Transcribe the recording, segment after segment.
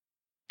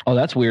Oh,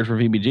 that's weird for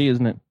VBG,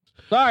 isn't it?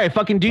 Sorry,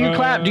 fucking do your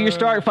clap, do your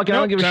start, fucking I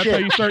don't give a shit. That's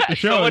how you start the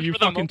show. You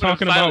fucking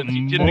talking about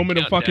moment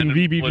of fucking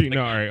VBG.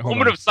 No, all right, hold on.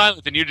 Moment of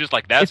silence, and you're just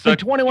like, that's... It's been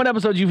 21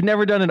 episodes. You've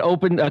never done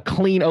a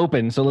clean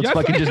open, so let's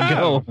fucking just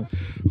go.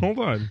 Hold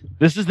on.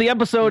 This is the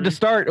episode to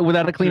start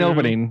without a clean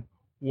opening.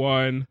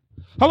 1.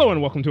 Hello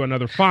and welcome to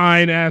another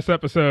fine-ass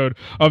episode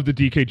of the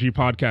DKG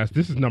podcast.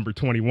 This is number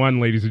 21,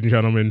 ladies and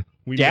gentlemen.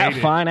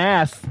 Fine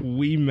ass.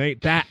 We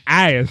made that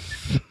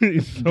ass.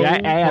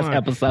 That ass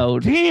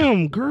episode.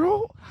 Damn,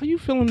 girl. How you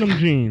feeling them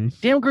jeans?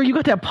 Damn, girl, you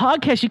got that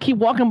podcast. You keep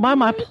walking by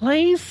my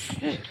place.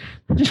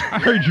 I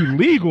heard you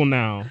legal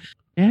now.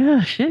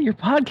 Yeah, shit, your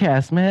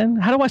podcast, man.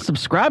 How do I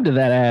subscribe to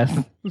that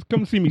ass? Just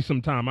come see me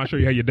sometime. I'll show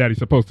you how your daddy's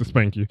supposed to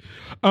spank you.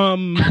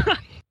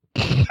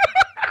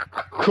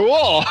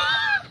 Cool.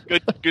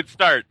 Good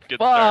start.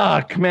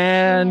 Fuck,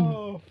 man.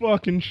 Oh,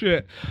 fucking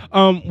shit.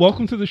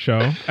 Welcome to the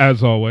show.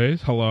 As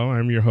always, hello.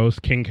 I'm your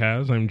host, King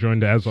Kaz. I'm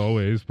joined, as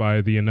always,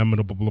 by the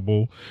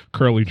inimitable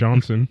Curly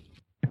Johnson.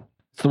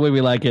 It's the way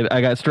we like it.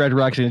 I got Stretch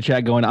Roxy in the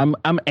chat going,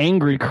 I'm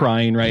angry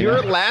crying right now.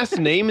 Your last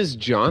name is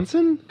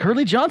Johnson?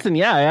 Curly Johnson,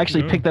 yeah. I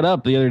actually picked that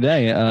up the other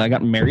day. I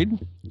got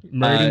married.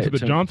 Married into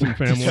the Johnson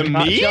family. To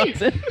me?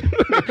 Johnson.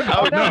 No.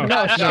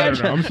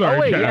 I'm sorry. Oh,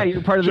 wait, Chad. yeah,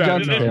 you're part of the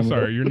Johnson family. I'm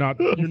sorry, you're not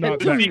It's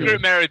that a secret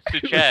good. marriage to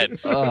Chad.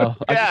 Oh,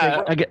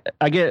 yeah.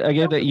 I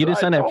get that. You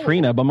just signed that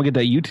prenup. I'm gonna get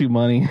that YouTube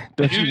money.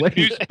 Don't you wait.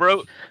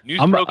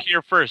 News broke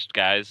here first,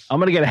 guys. I'm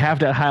gonna get a half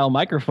that Heil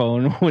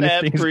microphone when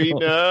That things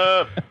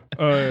prenup.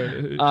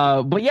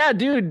 But yeah,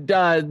 dude,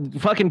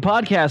 fucking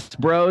podcasts,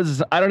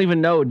 bros. I don't even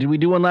know. Did we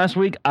do one last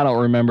week? I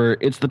don't remember.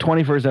 It's the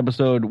 21st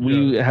episode.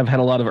 We have had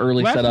a lot of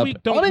early last setup.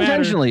 Week don't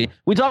unintentionally. matter.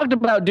 We talked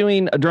about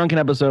doing a drunken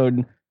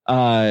episode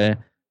for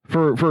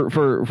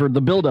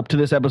the build up to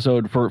this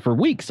episode for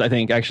weeks, I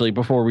think, actually,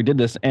 before we did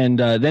this. And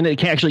then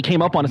it actually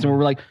came up on us and we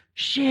were like,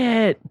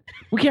 shit,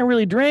 we can't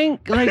really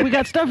drink. Like, we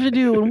got stuff to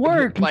do and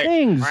work and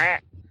things.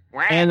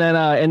 And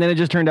then it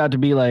just turned out to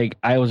be like,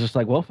 I was just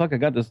like, well, fuck, I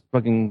got this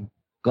fucking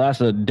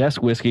glass of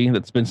desk whiskey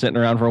that's been sitting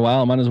around for a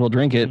while. I might as well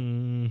drink it.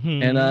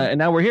 Mm-hmm. And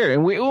now we're here.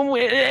 And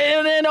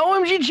then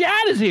OMG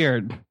Chad is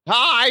here.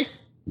 Hi.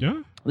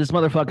 Yeah. This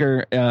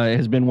motherfucker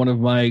has been one of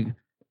my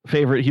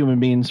favorite human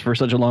beings for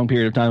such a long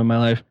period of time in my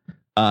life.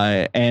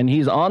 And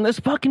he's on this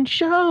fucking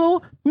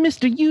show,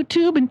 Mr.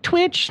 YouTube and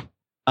Twitch.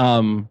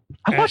 I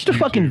watched a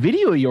fucking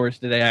video of yours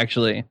today,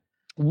 actually.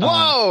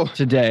 Whoa.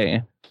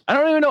 Today. I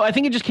don't even know. I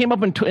think it just came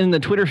up in the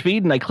Twitter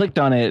feed, and I clicked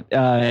on it.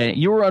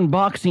 You were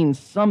unboxing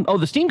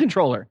the Steam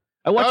controller.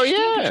 I watched the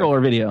Steam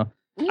controller video.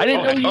 I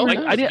didn't know you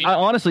were. I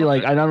honestly,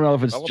 I don't know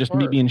if it's just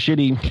me being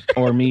shitty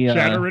or me.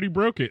 Chad already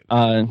broke it.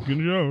 Good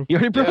job. You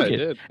already broke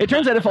it. It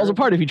turns out it falls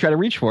apart if you try to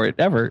reach for it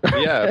ever.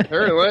 Yeah,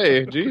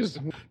 apparently. Jeez.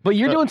 But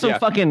you're doing some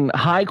fucking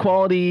high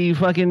quality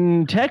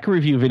fucking tech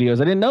review videos.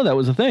 I didn't know that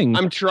was a thing.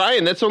 I'm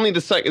trying. That's only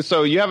the second.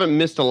 So you haven't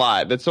missed a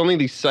lot. That's only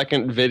the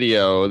second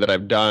video that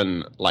I've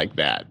done like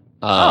that.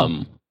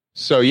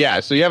 So you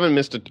haven't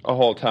missed a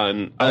whole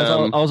ton.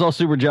 I was all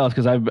super jealous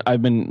because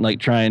I've been like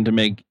trying to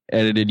make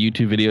edited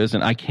YouTube videos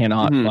and I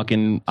cannot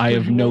fucking. I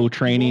have no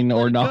training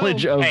or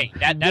knowledge of. Hey,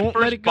 that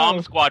first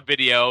Bomb Squad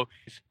video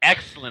is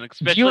excellent,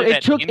 especially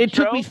it took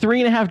me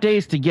 3.5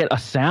 days to get a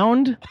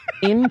sound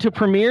into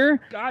Premiere,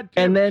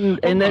 and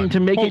then to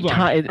make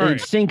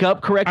it sync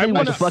up correctly.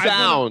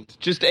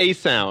 Just a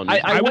sound.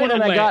 I went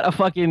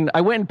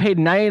and paid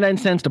 99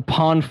 cents to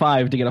Pawn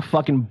 5 to get a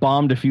fucking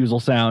bomb defusal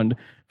sound.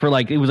 For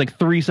it was like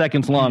 3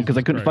 seconds long because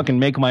I couldn't fucking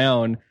make my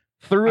own.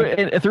 Threw it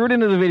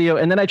into the video,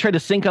 and then I tried to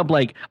sync up.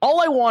 Like,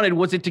 all I wanted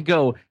was it to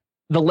go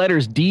the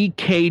letters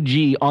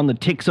DKG on the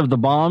ticks of the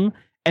bomb,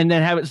 and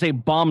then have it say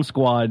Bomb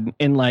Squad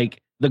in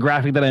like the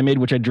graphic that I made,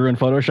 which I drew in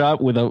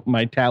Photoshop with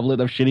my tablet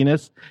of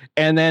shittiness.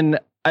 And then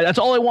that's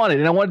all I wanted,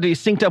 and I wanted to be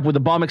synced up with the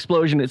bomb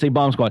explosion and say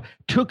Bomb Squad.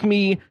 Took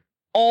me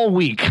all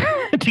week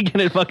to get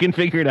it fucking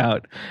figured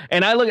out.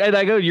 And I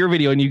go to your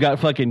video and you got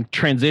fucking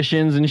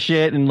transitions and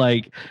shit, and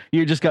like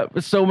you just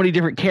got so many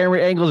different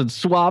camera angles and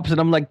swaps, and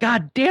I'm like,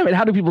 God damn it,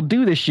 how do people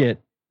do this shit?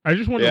 I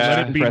just want to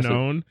let it be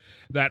known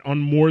that on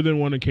more than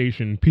one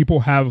occasion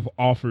people have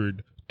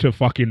offered to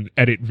fucking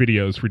edit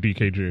videos for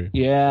DKG.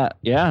 Yeah.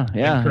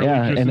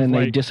 And then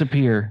they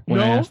disappear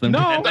when I ask them.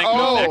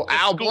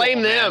 I'll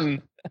blame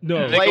them.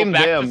 No, blame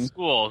them. To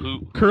school,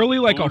 Curly,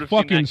 like a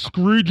fucking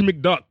Scrooge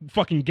McDuck,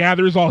 fucking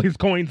gathers all his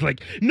coins.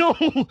 Like, no,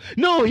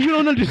 you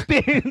don't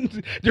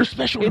understand. They're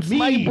special. It's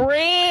my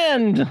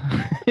brand.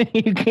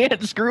 You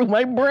can't screw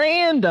my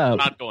brand up. I'm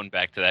not going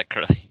back to that,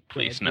 Curly.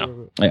 Please,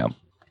 no. Yeah.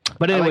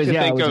 But anyways,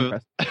 I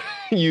was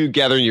you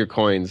gathering your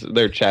coins.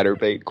 They're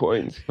chatterbait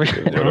coins.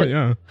 Oh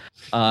yeah.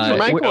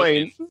 My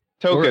coins,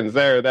 tokens.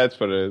 That's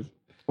what it is.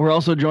 We're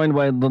also joined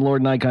by the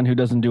Lord Nikon, who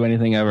doesn't do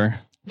anything ever.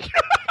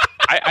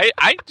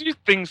 I do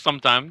things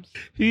sometimes.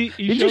 He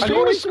shows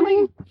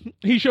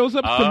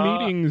up to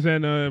meetings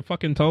and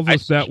fucking tells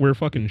us that we're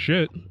fucking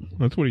shit.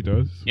 That's what he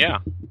does. Yeah.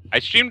 I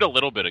streamed a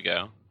little bit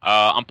ago.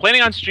 I'm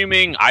planning on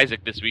streaming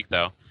Isaac this week,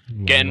 though.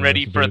 Getting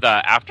ready for the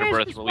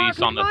Afterbirth release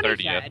on the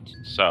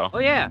 30th. So. Oh,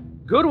 yeah.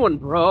 Good one,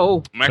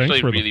 bro. I'm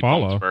actually really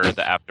pumped for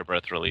the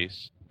Afterbirth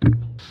release.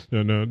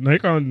 No.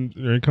 Nikon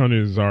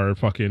is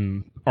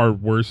our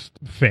worst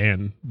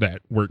fan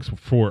that works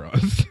for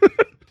us.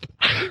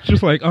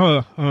 Just like,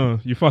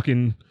 you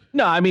fucking.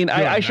 No, I mean,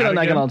 I shit on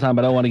Nikon all the time,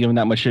 but I don't want to give him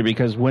that much shit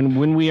because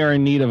when we are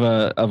in need of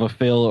a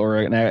fill or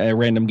a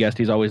random guest,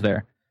 he's always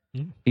there.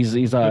 I'm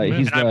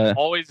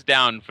always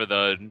down for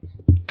the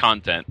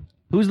content.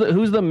 Who's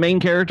the main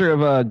character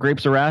of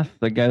Grapes of Wrath?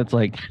 The guy that's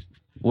like,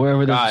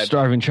 wherever there's a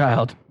starving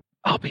child,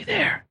 I'll be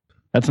there.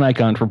 That's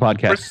Nikon for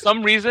podcast. For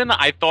some reason,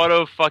 I thought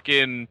of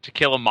fucking To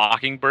Kill a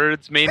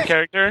Mockingbird's main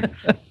character,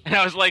 and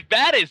I was like,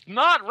 that is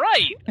not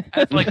right. I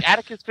was like,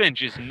 Atticus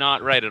Finch is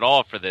not right at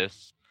all for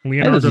this.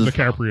 Leonardo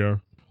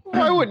DiCaprio.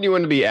 Why wouldn't you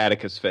want to be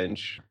Atticus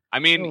Finch? I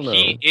mean,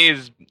 he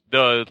is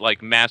the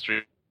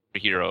master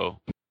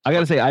hero. I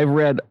gotta say, I've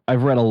read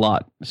a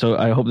lot, so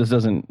I hope this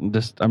doesn't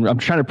just. I'm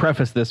trying to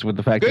preface this with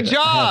the fact Good that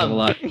job! I have a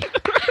lot.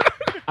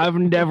 I've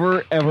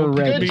never ever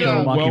read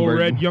a Mockingbird.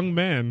 well-read young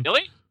man.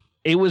 Really?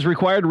 It was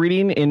required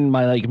reading in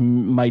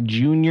my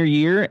junior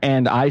year,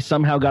 and I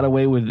somehow got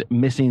away with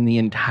missing the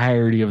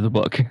entirety of the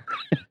book.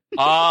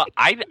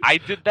 I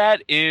did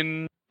that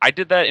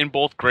in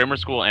both grammar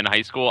school and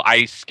high school.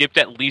 I skipped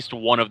at least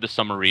one of the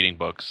summer reading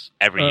books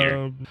every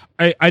year.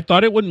 I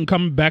thought it wouldn't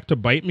come back to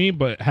bite me,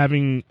 but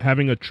having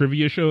a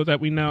trivia show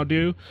that we now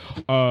do,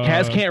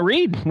 Kaz can't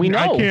read. We know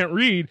I can't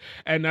read,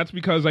 and that's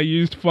because I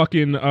used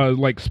fucking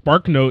like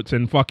Spark Notes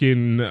and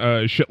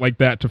fucking shit like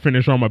that to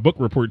finish all my book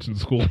reports in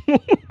school.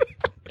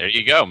 There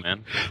you go,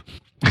 man.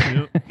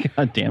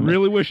 God damn it!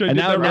 Really wish I did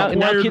that.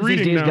 Now kids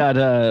these days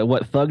got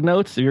what Thug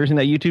Notes? Have you ever seen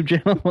that YouTube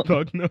channel?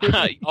 Thug Notes.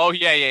 Oh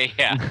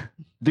yeah.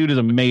 Dude is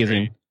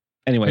amazing.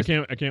 Anyways,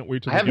 I can't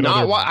wait to. I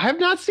have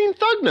not seen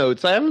Thug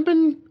Notes. I haven't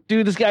been.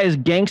 Dude, this guy is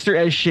gangster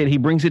as shit. He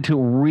brings it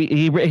to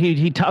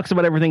he talks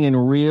about everything in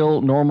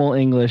real normal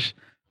English,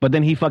 but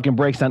then he fucking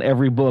breaks down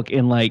every book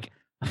in like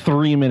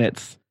 3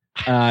 minutes.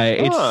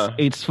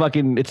 It's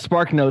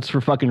Spark Notes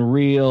for fucking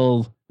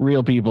real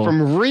people.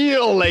 From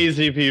real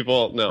lazy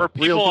people. No, for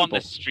people on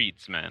the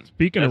streets, man.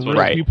 Speaking of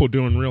real people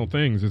doing real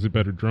things, Is It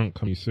Better Drunk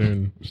coming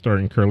soon,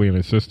 starring Curly and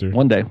his sister.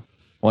 One day.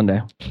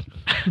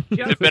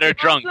 Is It Better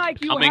Drunk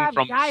coming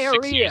from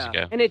diarrhea, 6 years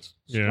ago. And it's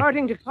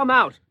starting to come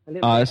out.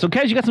 So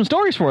Kaz, you got some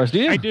stories for us, do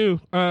you? I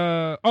do.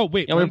 Oh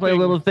wait, you want to play a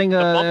little thing?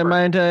 Am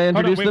I to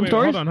introduce some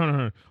stories? Hold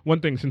on. One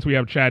thing, since we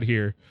have Chad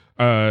here,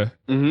 Chad,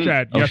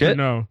 yes or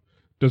no?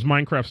 Does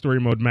Minecraft story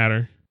mode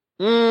matter?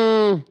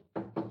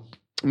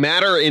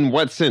 Matter in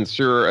what sense?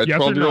 You're a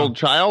 12-year-old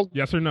child?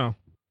 Yes or no?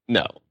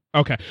 No.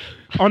 Okay.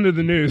 On to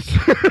the news.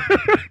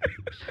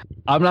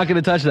 I'm not going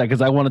to touch that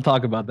because I want to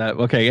talk about that.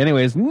 Okay,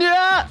 anyways.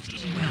 Nah!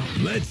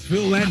 Let's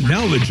fill that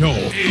knowledge hole.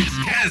 It's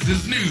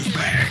Kaz's news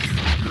bag.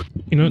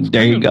 You know,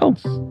 there you go.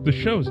 The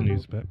show's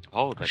news bag.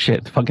 Oh,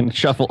 shit. Fucking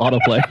shuffle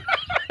autoplay.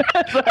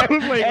 I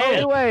was like,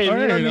 anyways, you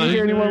don't need to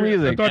hear any more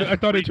music. I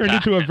thought it turned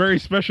into a very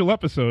special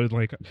episode.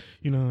 Like,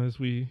 you know, as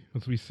we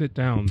sit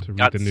down to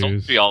read the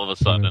news. Sultry all of a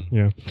sudden.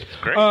 Yeah.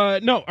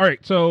 Great. No, all right.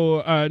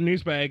 So,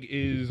 news bag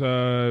is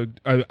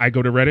I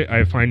go to Reddit.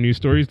 I find news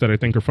stories that I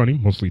think are funny.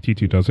 Mostly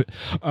T2 does it.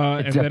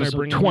 It's and then I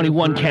bring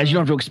 21, Kaz. You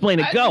don't have to explain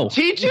it. Go.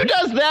 T2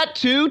 does that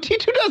too.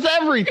 T2 does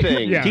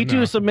everything. Yeah,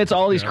 T2 submits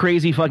all these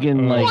crazy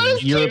fucking like what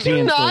does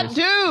European T2 not stories.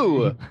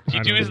 do?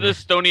 T2 is the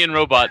Estonian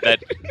robot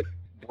that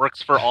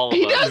works for all of us.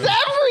 He does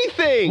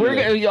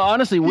everything.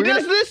 Honestly, he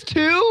does this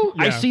too.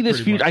 I see this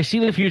future. I see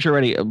the future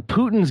already.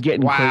 Putin's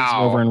getting crazy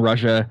over in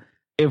Russia.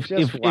 If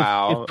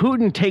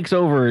Putin takes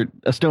over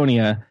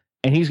Estonia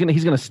and he's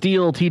gonna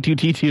steal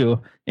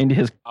T2 into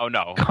his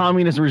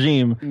communist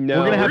regime, we're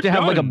gonna have to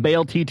have like a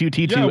bail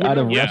T2 out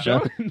of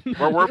Russia.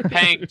 We're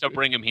paying to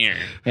bring him here.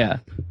 Yeah.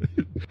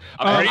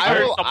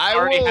 I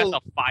already has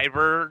a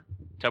 $5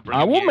 to bring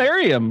him I will here.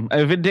 marry him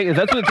if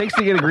that's what it takes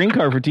to get a green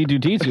card for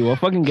T2. We'll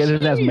fucking get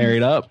his ass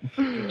married up.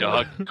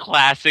 Dog,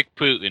 classic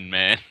Putin,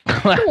 man.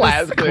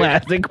 Classic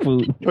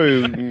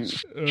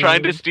Putin.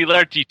 Trying to steal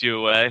our T2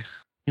 away.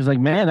 He's like,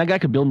 man, that guy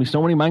could build me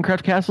so many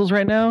Minecraft castles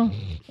right now.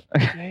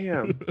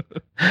 Damn.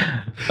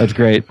 That's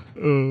great.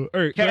 All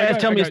right,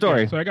 tell me a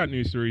story. So I got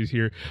news stories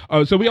here.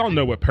 So we all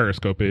know what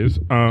Periscope is.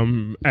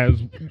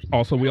 As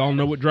also we all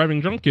know what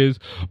driving drunk is.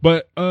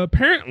 But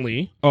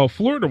apparently, a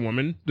Florida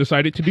woman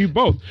decided to do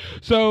both.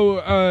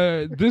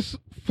 So this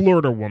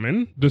Florida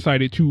woman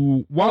decided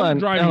to, while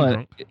driving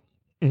drunk.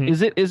 Mm-hmm.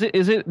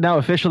 Is it now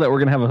official that we're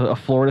gonna have a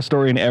Florida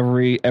story in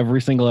every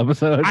single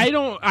episode?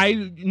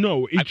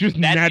 It just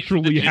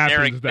naturally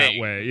happens that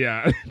way.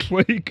 Yeah.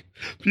 Like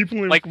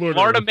people in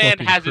Florida Man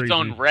has its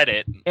own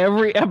Reddit.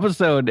 Every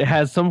episode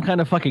has some kind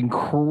of fucking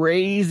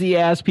crazy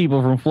ass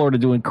people from Florida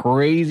doing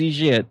crazy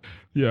shit.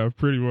 Yeah,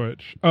 pretty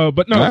much.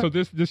 But no, so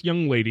this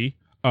young lady,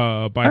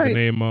 by the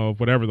name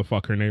of whatever the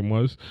fuck her name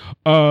was,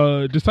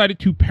 decided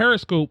to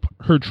Periscope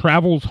her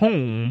travels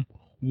home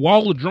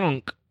while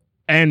drunk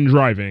and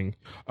driving,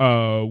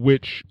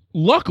 which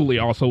luckily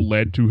also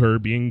led to her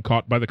being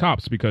caught by the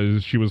cops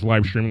because she was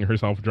live streaming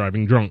herself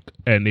driving drunk,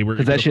 and they were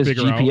able Because to that shit's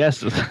figure out.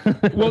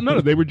 GPS. Well,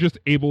 no, they were just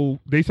able.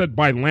 They said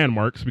by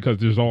landmarks because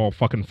there's all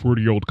fucking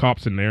 40-year-old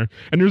cops in there,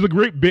 and there's a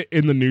great bit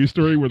in the news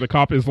story where the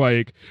cop is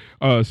like,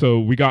 "So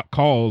we got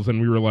calls, and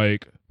we were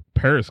like,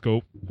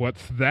 Periscope,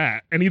 what's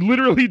that?" And he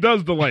literally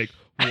does the like,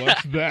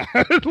 "What's that?"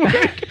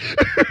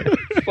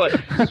 But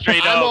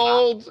Straight I'm up.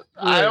 old.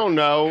 I don't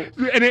know.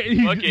 And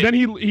then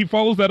he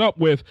follows that up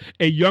with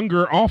a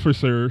younger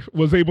officer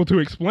was able to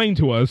explain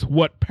to us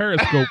what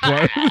Periscope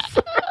was.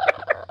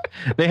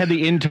 They had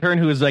the intern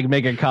who was like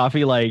making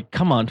coffee. Like,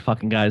 come on,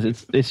 fucking guys,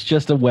 it's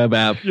just a web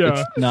app. Yeah.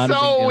 It's not a big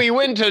So deal. we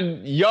went to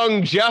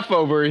young Jeff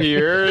over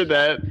here.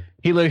 That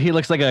he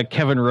looks like a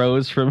Kevin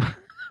Rose from.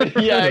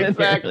 yeah,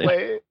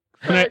 exactly.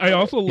 And I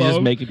also He's just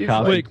love making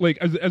coffee. like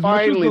as much as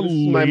Finally, the this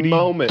is my lady.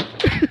 moment.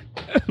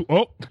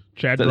 Oh,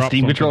 Chad Is that the dropped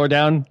Steam something. controller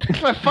down?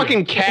 My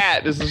fucking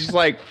cat is just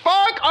like,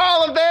 fuck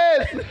all of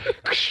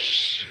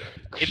this.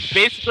 It's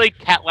basically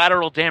cat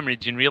lateral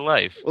damage in real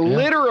life.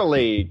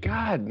 Literally,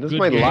 God, this is Good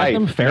my game. life.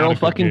 Them Not feral a good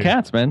fucking game.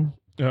 cats, man.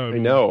 I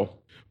know.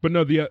 But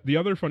no, the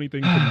other funny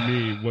thing to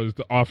me was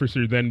the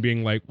officer then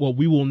being like, "Well,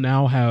 we will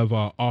now have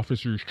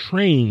officers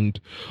trained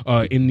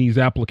in these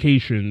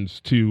applications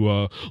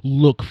to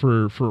look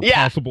for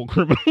Yeah. possible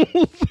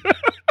criminals."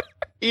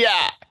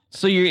 Yeah.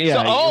 So you're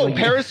like-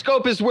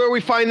 Periscope is where we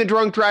find the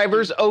drunk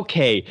drivers.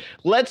 Okay,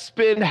 let's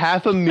spend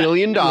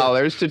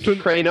 $500,000 to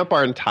train up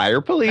our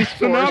entire police force.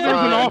 So now there's an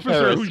on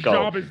officer whose Periscope.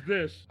 job is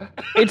this.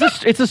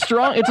 it's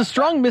a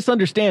strong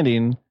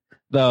misunderstanding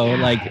though,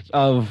 like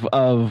of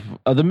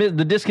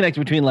the disconnect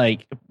between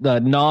like the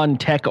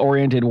non-tech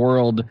oriented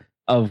world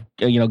of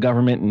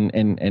government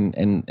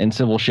and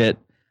civil shit.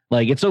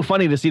 Like, it's so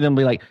funny to see them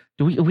be like,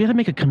 we got to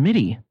make a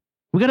committee.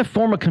 We got to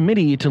form a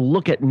committee to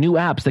look at new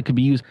apps that could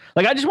be used.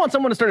 Like, I just want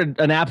someone to start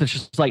an app that's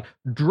just like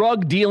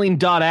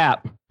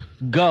drugdealing.app.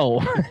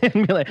 Go.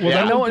 And be like, Well,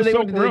 that no was one the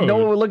Silk Road. no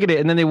one would look at it,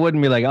 and then they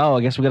wouldn't be like, oh,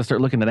 I guess we got to start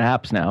looking at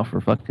apps now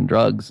for fucking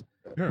drugs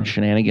Yeah. and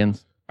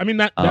shenanigans. I mean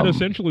that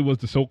essentially was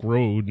the Silk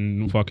Road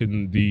and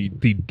fucking the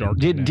dark.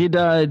 Did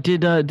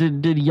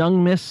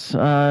young Miss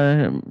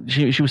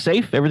she was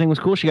safe? Everything was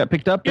cool. She got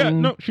picked up. Yeah,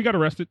 and... no, she got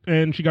arrested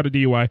and she got a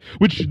DUI.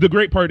 Which the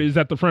great part is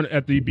at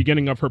the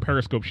beginning of her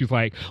Periscope, she's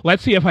like,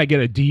 "Let's see if I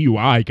get a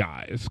DUI,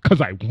 guys,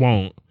 because I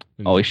won't."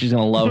 Oh, she's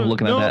gonna love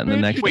looking at No, that in the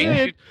bitch, next you Wait, game.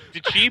 did.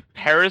 did she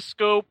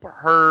Periscope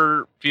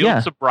her field Yeah.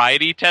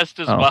 sobriety test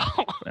as Oh.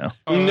 well? No.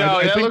 No,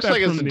 I that think looks that's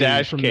like it's from a the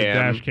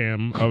dash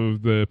cam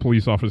of the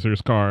police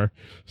officer's car.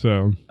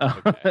 So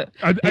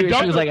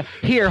She was like,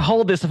 "Here,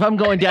 hold this. If I'm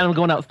going down, I'm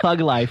going out thug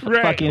life.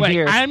 right, Fucking like,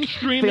 here." I'm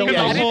streaming Film the it.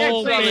 I didn't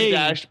whole actually on the thing.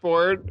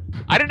 dashboard.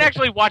 I didn't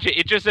actually watch it.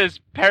 It just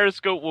says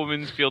Periscope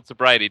woman's field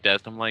sobriety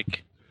test. I'm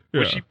like,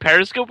 was Yeah. she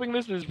Periscoping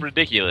this? This is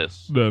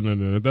ridiculous.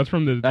 No. That's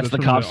from the. That's the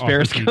from cop's officer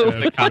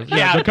Periscope. test.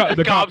 Yeah, the cop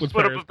cops was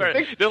put up a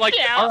Periscope. They're like,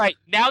 all right,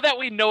 now that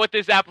we know what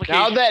this application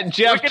Now that is,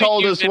 Jeff we're gonna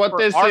told use us it what for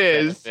this our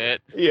is.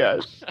 benefit.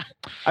 Yes.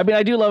 I mean,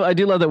 I do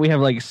love that we have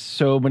like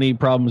so many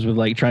problems with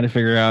like trying to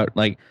figure out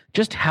like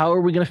just how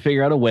are we going to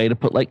figure out a way to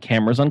put like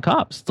cameras on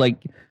cops? It's like,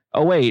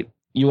 oh wait,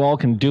 you all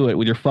can do it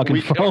with your fucking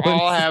We phones.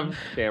 all have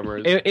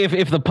cameras.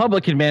 If the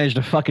public can manage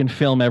to fucking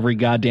film every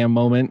goddamn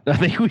moment, I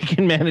think we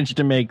can manage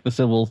to make the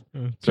civil Too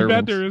bad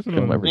servants there isn't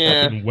film a everything.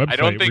 Yeah. fucking website. I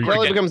don't think where It you we're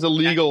really getting- becomes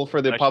illegal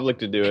for the public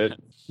to do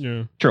it.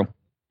 yeah. True.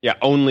 Yeah,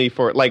 only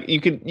for like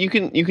you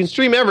can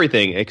stream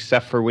everything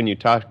except for when you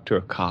talk to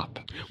a cop.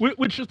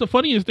 Which is the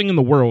funniest thing in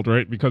the world,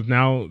 right? Because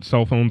now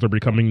cell phones are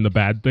becoming the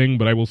bad thing.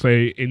 But I will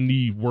say, in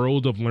the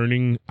world of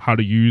learning how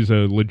to use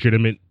a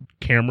legitimate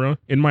camera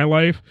in my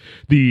life,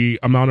 the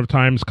amount of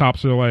times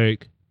cops are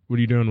like, "What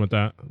are you doing with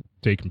that?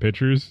 Taking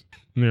pictures?"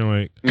 And they're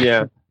like,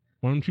 Yeah.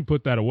 "Why don't you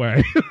put that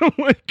away?" I'm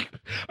like,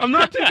 "I'm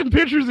not taking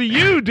pictures of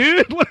you,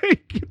 dude.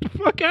 Like, get the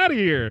fuck out of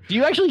here." Do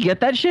you actually get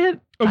that shit?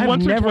 I've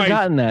Once or never twice.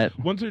 gotten that.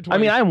 Once or twice. I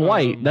mean, I'm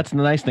white. That's the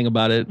nice thing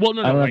about it. Well,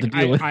 no, I don't like, have to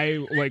deal with.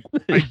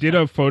 I did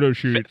a photo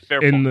shoot Fair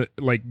in point.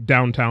 the like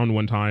downtown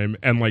one time,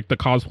 and like the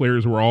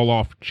cosplayers were all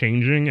off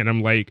changing, and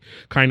I'm like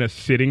kind of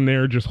sitting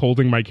there just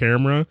holding my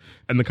camera,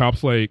 and the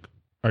cops like,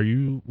 are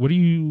you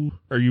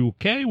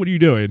okay? What are you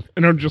doing?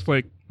 And I'm just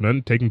like,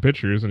 none, taking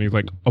pictures. And he's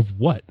like, of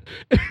what?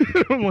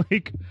 I'm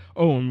like,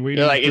 oh, I'm waiting.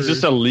 You're like, is for-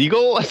 this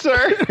illegal,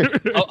 sir?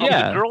 Oh,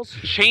 Yeah. the girl's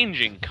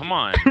changing. Come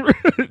on.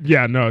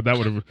 Yeah, no, that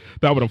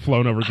would have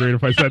flown over great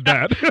if I said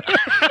that.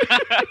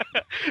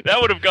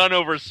 That would have gone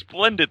over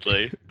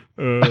splendidly.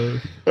 Yeah.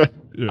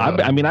 I've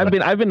been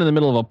in the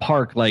middle of a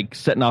park, like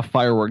setting off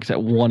fireworks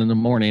at 1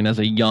 a.m. as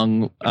a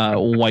young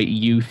white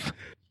youth,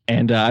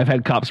 and I've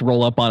had cops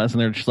roll up on us,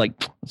 and they're just like,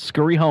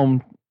 "Scurry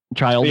home,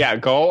 child. Yeah,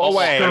 go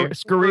away.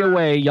 Scurry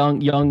away,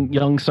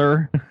 young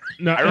sir."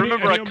 No, I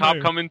remember any a cop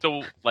of my- coming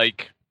to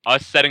like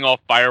us setting off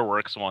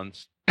fireworks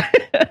once.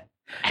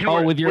 And Oh,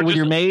 we're- with we're your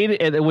just- maid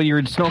and when you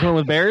were snorkeling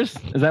with bears?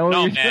 Is that what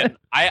No, you're man.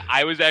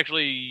 I was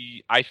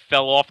actually I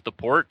fell off the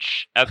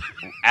porch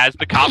as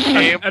the cops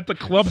came. At the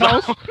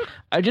clubhouse?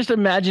 I just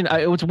imagine.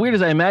 What's weird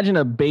is I imagine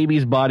a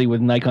baby's body with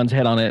Nikon's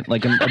head on it,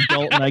 like an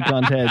adult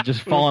Nikon's head,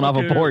 just falling off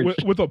a Fucking- porch.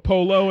 With a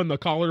polo and the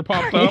collar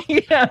popped up.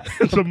 Yeah,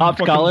 Some popped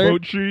fucking collar.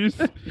 boat shoes.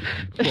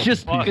 It's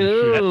just Fuck,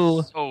 goo,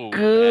 that's so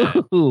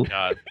bad. goo.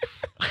 God.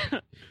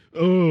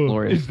 Oh,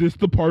 Glorious. is this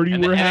the party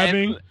we're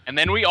having? And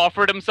then we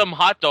offered him some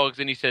hot dogs,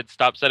 and he said,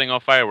 "Stop setting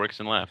off fireworks,"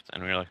 and left.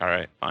 And we were like, "All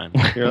right, fine."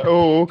 Yeah,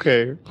 oh,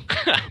 okay.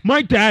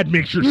 My dad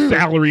makes your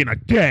salary in a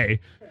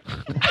day.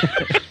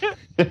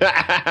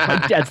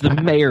 My dad's the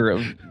mayor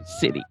of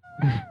city.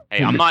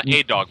 Hey, I'm not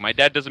a dog. My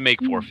dad doesn't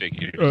make four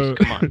figures.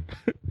 Come on.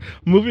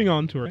 Moving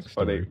on to our next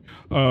funny.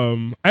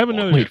 story. I have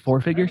another. Wait,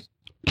 4 figures?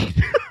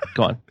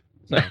 Go on.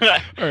 All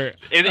right.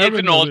 It's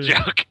an old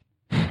joke.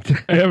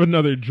 I have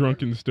another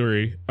drunken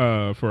story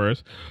for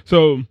us.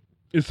 So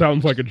it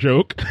sounds like a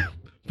joke,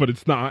 but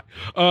it's not.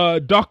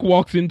 Duck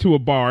walks into a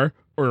bar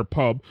or a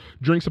pub,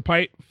 drinks a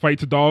pint,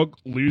 fights a dog,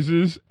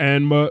 loses,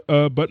 and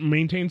but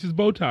maintains his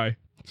bow tie.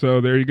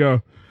 So there you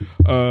go.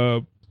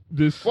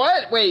 This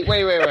What? Wait.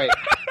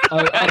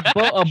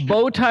 A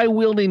bow tie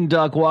wielding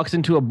duck walks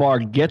into a bar,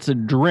 gets a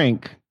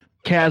drink.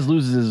 Kaz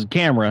loses his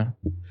camera,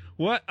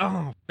 what?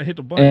 Oh, I hit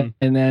the button.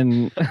 and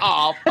then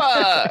Oh,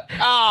 fuck.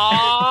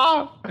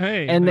 Oh.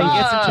 Hey, and then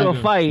gets into a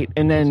Hey. fight,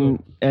 and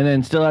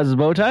then still has his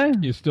bow tie.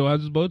 He still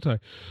has his bow tie.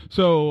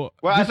 So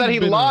Well, I this thought has he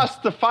been a-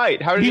 lost the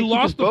fight. How did he He keep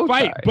lost his the bow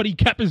fight, tie? but he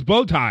kept his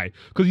bow tie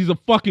because he's a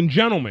fucking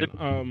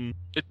gentleman.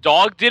 The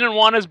dog didn't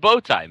want his bow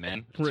tie,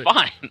 man. It's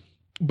Right. fine.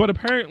 But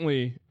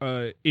apparently,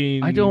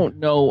 in I don't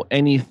know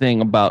anything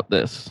about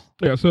this.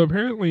 Yeah, so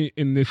apparently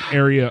in this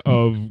area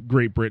of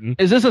Great Britain,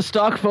 Is this a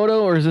stock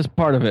photo or is this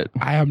part of it?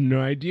 I have no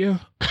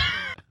idea.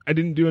 I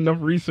didn't do enough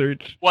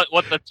research. What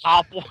the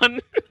top one?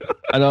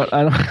 I don't.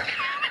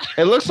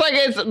 It looks like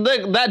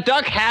that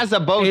duck has a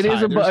bow tie. It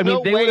is a bow- There's I mean,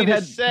 no they way would've to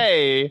had-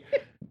 say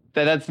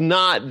that that's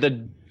not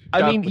the.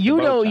 I mean, duck with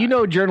the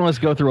bow tie. journalists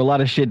go through a lot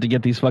of shit to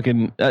get these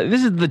fucking.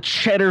 This is the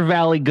Cheddar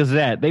Valley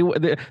Gazette.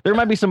 There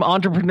might be some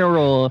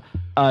entrepreneurial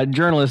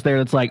journalist there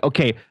that's like,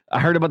 okay, I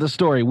heard about the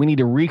story. We need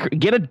to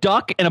get a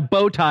duck and a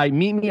bow tie.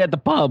 Meet me at the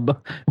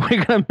pub.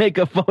 We're gonna make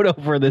a photo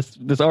for this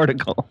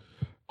article.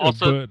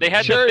 Also, but- they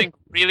had Sure. to think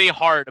really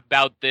hard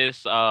about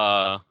this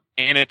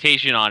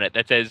annotation on it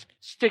that says,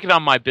 "Stick it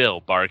on my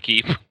bill,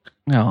 barkeep."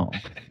 No,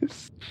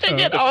 Stick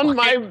it on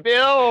my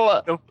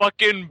bill. The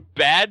fucking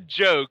bad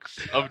jokes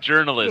of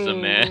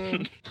journalism,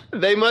 man.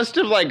 They must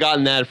have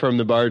gotten that from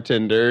the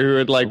bartender who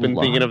had been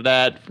lot. thinking of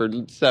that for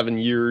 7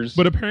 years.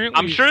 But apparently,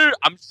 I'm sure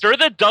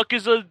the duck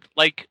is a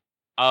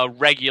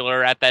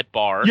regular at that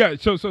bar. Yeah.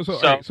 So all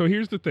right, so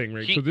here's the thing,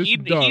 right? So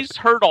He's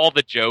heard all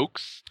the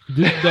jokes.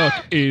 this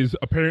duck is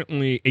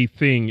apparently a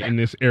thing in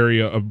this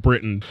area of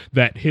Britain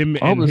that him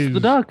Oh, and this is the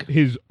duck.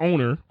 his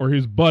owner or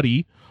his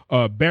buddy,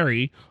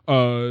 Barry,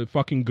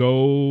 fucking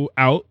go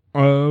out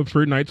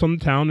for nights on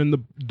the town, and the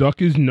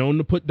duck is known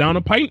to put down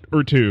a pint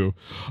or two.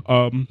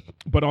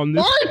 But on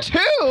this, Or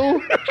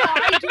two.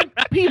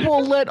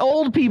 people let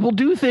old people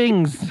do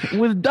things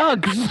with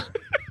ducks.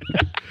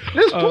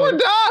 This poor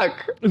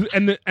duck.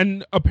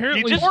 and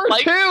apparently, You just- Or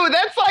like- two.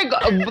 That's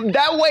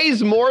that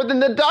weighs more than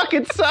the duck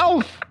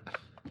itself.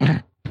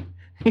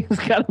 He's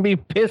got to be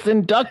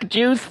pissing duck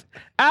juice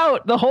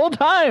out the whole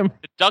time.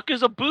 The duck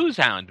is a booze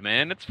hound,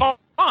 man. It's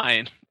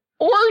fine.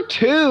 Or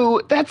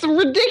two. That's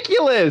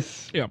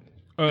ridiculous. yeah.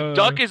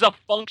 Duck is a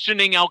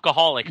functioning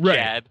alcoholic, Right.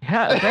 Chad.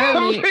 Yeah,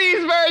 apparently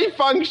He's very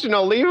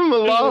functional. Leave him he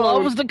alone.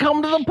 loves to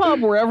come to the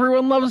pub where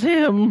everyone loves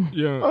him.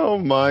 Yeah. Oh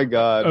my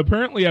god.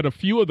 Apparently, at a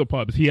few of the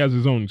pubs, he has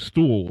his own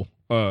stool.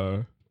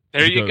 There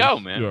you go,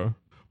 man. Yeah.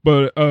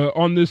 But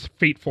on this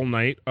fateful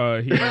night,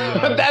 he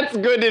That's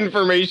good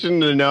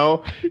information to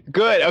know.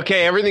 Good.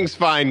 Okay, everything's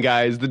fine,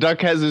 guys. The duck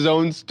has his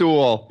own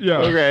stool. Yeah.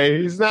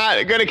 Okay, he's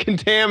not going to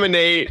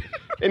contaminate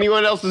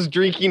anyone else's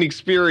drinking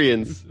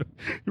experience.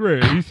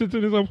 right, he sits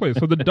in his own place.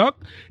 So the duck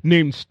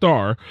named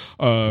Star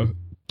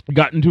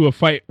got into a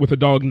fight with a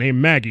dog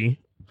named Maggie.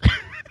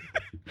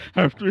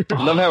 after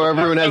Love how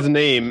everyone has a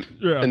name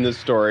Yeah. in this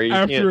story. You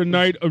after a can't-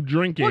 night of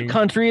drinking. What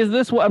country is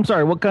this? I'm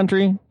sorry, what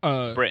country?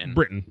 Britain.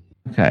 Britain.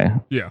 Okay.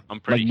 Yeah. I'm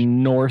Like pretty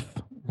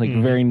north,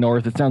 very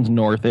north. It sounds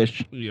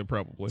northish. Yeah,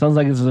 probably. Sounds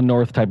like this is a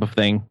north type of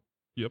thing.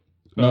 Yep.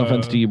 No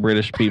offense to you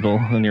British people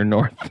in your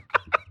north.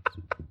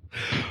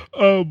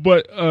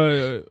 But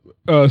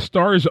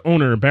Star's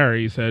owner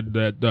Barry said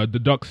that the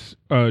Ducks'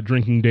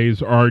 drinking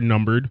days are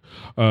numbered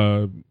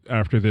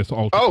after this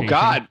altercation. Oh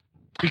god.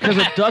 Because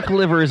a duck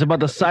liver is about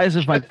the size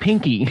of my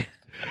pinky.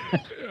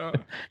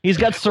 He's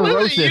got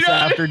cirrhosis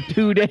after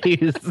 2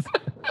 days.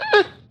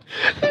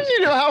 Did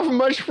you know how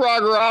much foie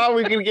gras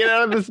we can get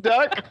out of this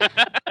duck?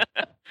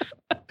 as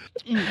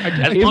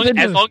If long, it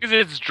as is- long as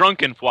it's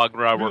drunken foie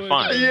gras, we're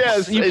fine.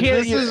 Yes, You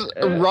can't- this is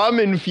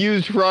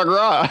rum-infused foie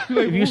gras.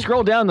 If you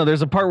scroll down, though,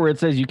 there's a part where it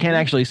says you can't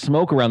actually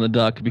smoke around the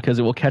duck because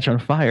it will catch on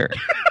fire.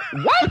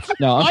 What?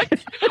 No,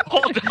 What?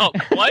 Hold up.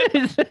 What?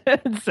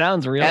 it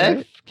sounds real.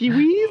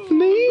 Excuse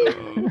me?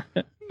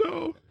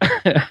 No.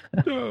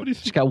 No,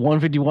 He's got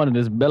 151 in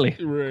his belly.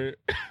 right.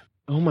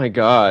 Oh my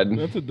god.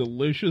 That's a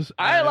delicious.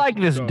 I ass like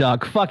this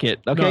duck. Fuck it.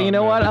 Okay, No, you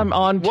know man. what? I'm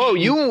on. Whoa,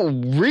 you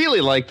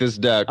really like this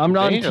duck. I'm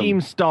on Damn.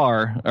 Team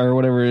Star or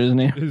whatever his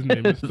name. His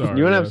name is Star. You want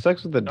to yeah. have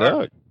sex with the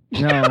duck?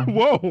 No,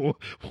 Whoa.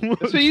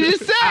 That's what you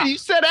just said. You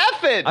said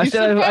F it. I You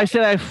said F I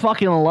said I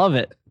fucking love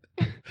it.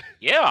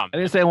 Yeah. I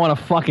didn't say I want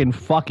to fucking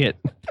fuck it.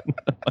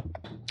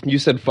 You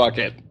said fuck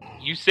it.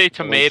 You say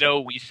tomato,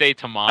 we say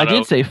tomato. I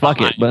did say fuck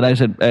it, Fine. but I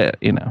said all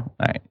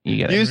right, you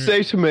get You it.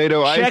 say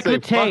tomato. I Check say the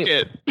tape. fuck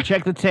it.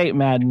 Check the tape,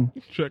 Madden.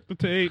 Check the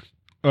tape.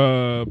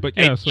 But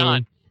yeah, Hey, so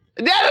John.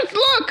 Dennis,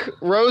 look.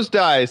 Rose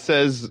Dye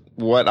says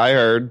what I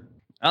heard.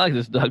 I like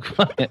this duck.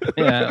 Fuck it.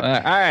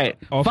 Yeah. All right.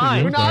 also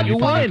Fine. Rose Dye, You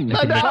can win.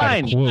 make that a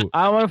Fine. quote.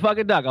 I want to fuck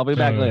a duck. I'll be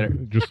back later.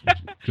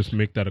 Just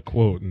make that a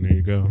quote, and there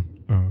you go.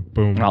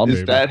 Boom. I'll Is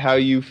baby. that how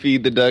you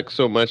feed the duck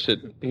so much that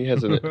he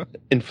has an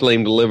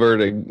inflamed liver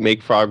to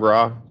make foie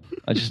gras?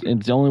 It's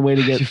the only way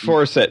to get You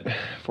force it.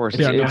 Force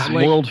Yeah, it. no, it's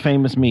like- world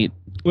famous meat.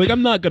 Like,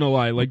 I'm not gonna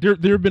lie. Like, there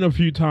have been a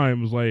few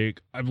times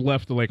like I've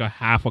left like a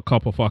half a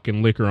cup of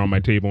fucking liquor on my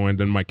table, and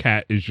then my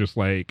cat is just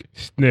like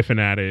sniffing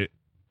at it,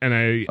 and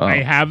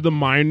I have the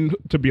mind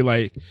to be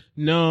like,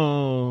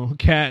 no,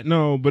 cat,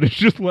 no, but it's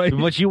just like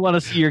But you want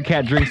to see your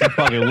cat drink some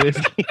fucking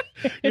whiskey.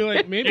 you're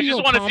like maybe You just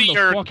he'll want to calm see the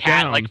your fuck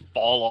cat down. like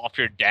fall off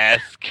your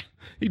desk.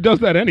 He does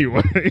that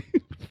anyway.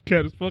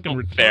 Cat is fucking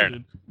Oh, fair.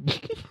 retarded.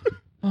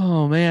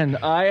 Oh man,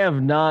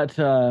 I've not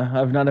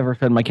ever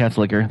fed my cats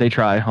liquor. They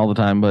try all the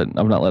time, but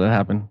I've not let it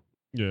happen.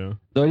 Yeah,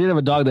 Though I did have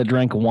a dog that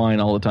drank wine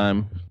all the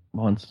time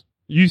once.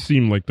 you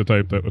seem like the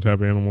type that would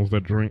have animals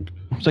that drink.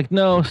 It's like,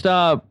 no,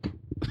 stop.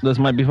 This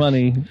might be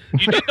funny.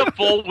 You did the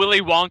full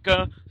Willy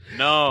Wonka.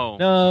 No.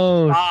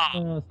 No,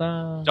 Stop.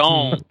 stop.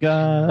 Don't.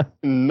 God.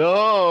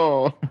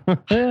 No.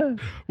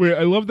 Wait,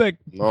 I love that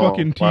No,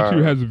 fucking T2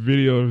 wow. has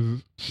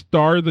videos.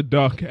 Star the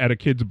duck at a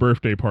kid's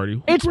birthday party.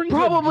 Who It's brings a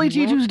probably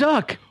drunk- T2's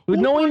duck. who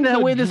Knowing brings the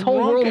a way this whole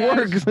world drunk-ass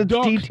works, it's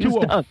duck T2's to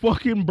a duck.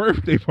 fucking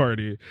birthday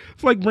party.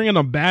 It's like bringing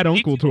a bad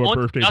uncle to a One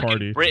birthday duck in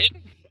party.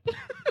 Britain?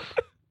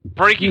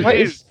 Breaking What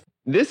news. is-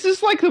 this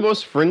is like the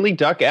most friendly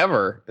duck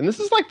ever, and this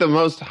is like the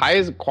most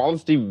highest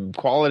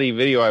quality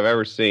video I've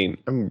ever seen.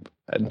 I'm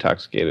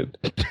intoxicated.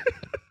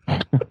 There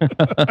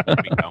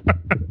we go.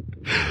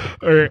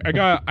 All right,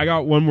 I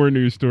got one more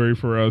news story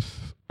for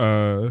us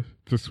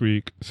this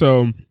week.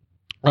 So,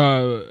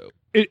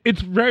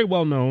 it's very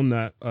well known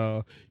that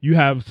you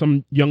have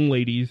some young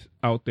ladies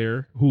out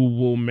there who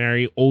will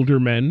marry older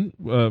men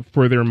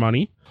for their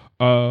money.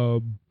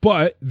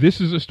 But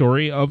this is a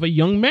story of a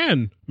young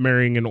man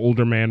marrying an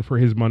older man for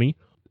his money,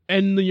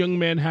 and the young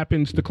man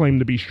happens to claim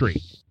to be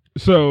straight.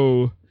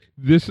 So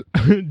this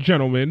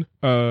gentleman,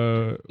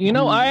 I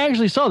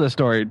actually saw this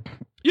story.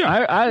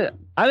 yeah,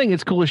 I think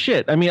it's cool as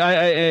shit. I mean,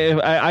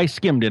 I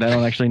skimmed it. I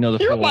don't actually know the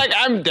You're full. like,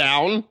 I'm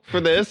down for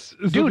this.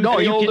 Dude, no,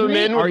 are you older kidding me?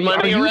 men with Are you,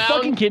 money are you around?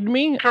 fucking kidding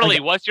me? Curly,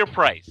 what's your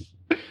price?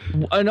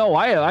 No,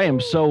 I am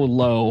so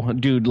low,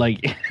 dude.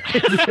 Like,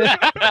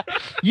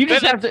 you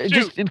just have to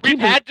just We've keep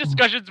had it.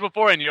 discussions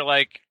before, and you're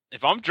like,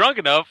 if I'm drunk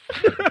enough,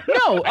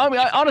 No, I mean,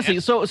 honestly,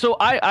 so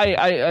I,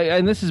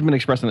 and this has been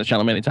expressed on this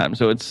channel many times.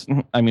 So it's,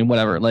 I mean,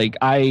 whatever. Like,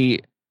 I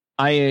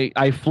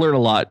flirt a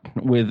lot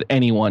with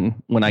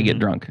anyone when I get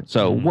drunk.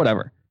 So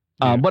whatever.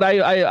 Yeah. But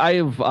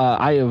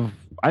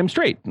I'm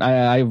straight.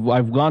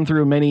 I've gone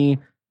through many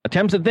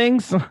attempts at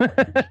things,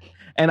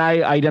 and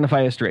I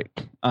identify as straight.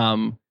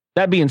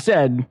 That being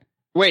said,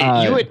 Wait,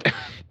 you would.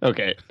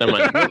 Okay, never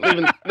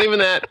mind. leaving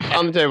that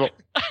on the table.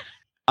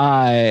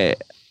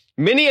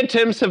 Many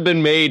attempts have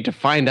been made to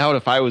find out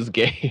if I was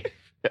gay.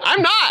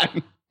 I'm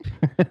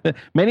not.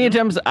 many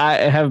attempts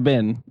have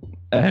been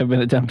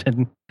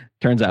attempted.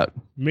 Turns out.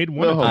 made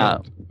one No.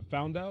 attempt.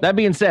 Found out. That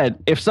being said,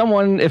 if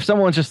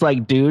someone's just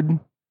like, dude,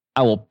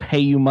 I will pay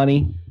you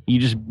money. You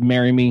just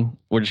marry me.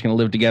 We're just gonna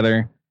live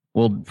together.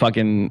 We'll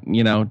fucking,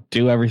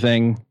 do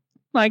everything.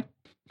 Like,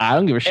 I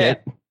don't give a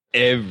shit. So,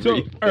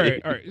 Everything. all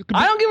right.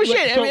 I don't give a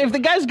shit. So- If the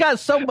guy's got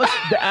so much,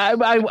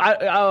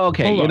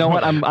 okay. Hold You on, know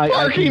what? hold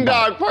Parking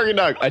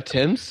dog.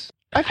 Attempts?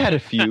 I've had a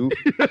few.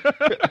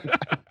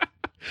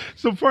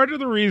 So part of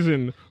the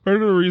reason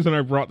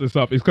I brought this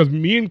up is because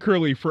me and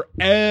Curly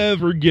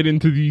forever get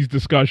into these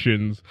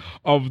discussions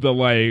of the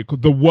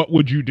what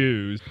would you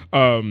do?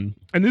 And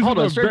this Hold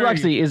on, is a Sir very,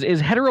 Roxy, is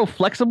hetero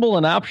flexible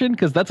an option?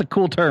 Because that's a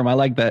cool term. I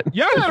like that.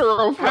 yes. Have you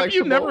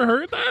Hetero-flexible. never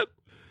heard that?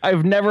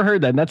 I've never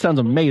heard that. And that sounds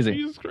amazing.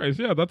 Jesus Christ,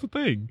 yeah, that's a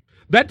thing.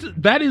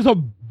 That is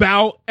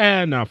about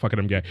no, fuck it,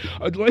 I'm gay.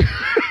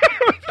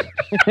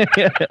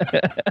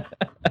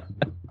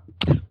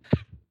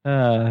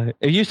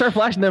 If you start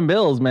flashing them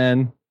bills,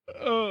 man.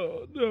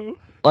 Oh no.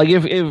 Like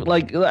if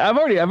like I've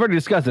already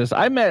discussed this.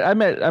 I met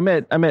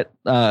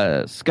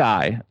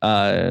Sky.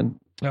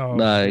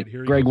 Shit,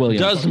 here he Greg goes. Williams.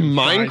 Does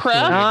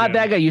Minecraft? Not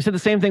that guy. You said the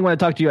same thing when I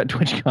talked to you at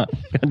TwitchCon.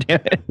 God damn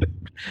it.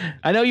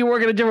 I know you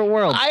work in a different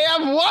world. I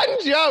have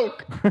one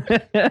joke.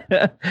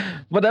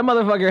 But that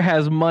motherfucker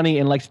has money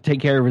and likes to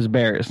take care of his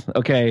bears.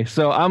 Okay.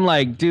 So I'm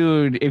like,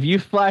 dude, if you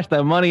flash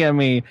that money at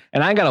me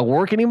and I ain't gotta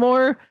work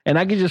anymore and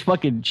I can just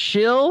fucking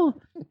chill,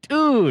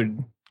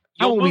 Dude,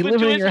 I will be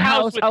living in your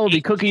house. I will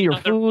be cooking your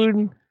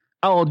food.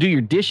 I will do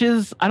your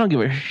dishes. I don't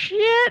give a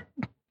shit.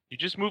 You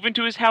just move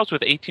into his house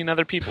with 18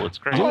 other people. It's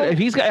great. If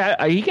he's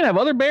got, he can have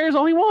other bears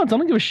all he wants. I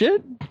don't give a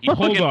shit. He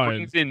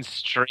brings in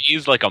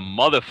strays like a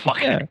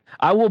motherfucker. Yeah.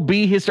 I will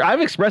be his.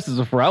 I've expressed this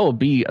before. I will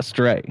be a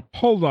stray.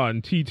 Hold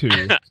on,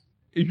 T2.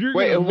 If you're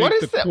Wait, what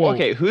is that? Quote,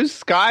 okay, who's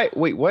Sky?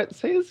 Wait, what?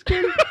 Say this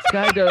again.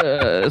 Sky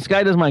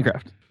does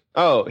Minecraft.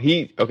 Oh,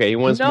 he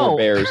wants more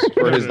bears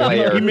for his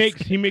lair.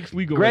 He makes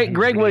League of Legends.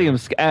 Greg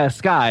Williams,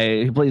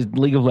 Sky, he plays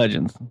League of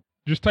Legends.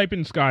 Just type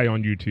in Sky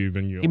on YouTube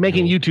and you'll. He's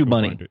making YouTube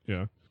money.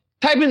 Yeah.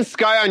 Type in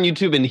Sky on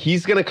YouTube and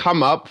he's gonna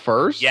come up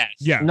first. Yes.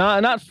 Yeah.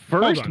 Not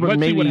first, but Let's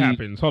maybe. see what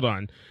happens. Hold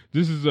on.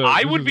 This is a.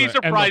 I would be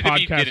surprised if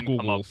he didn't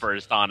come up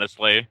first.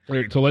 Honestly.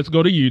 Right, so let's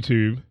go to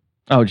YouTube.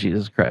 Oh,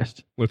 Jesus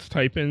Christ. Let's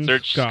type in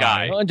Search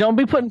Sky. Don't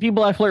be putting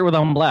people I flirt with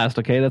on blast,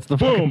 okay? That's the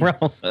fucking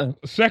problem.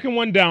 Second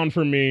one down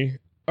for me,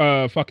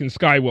 fucking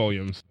Sky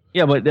Williams.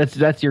 Yeah, but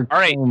that's your... All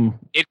right.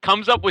 It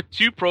comes up with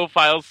 2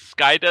 profiles,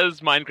 Sky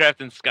Does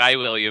Minecraft and Sky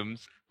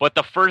Williams. But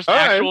the first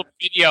actual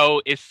video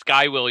is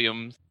Sky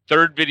Williams.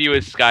 Third video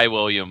is Sky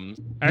Williams.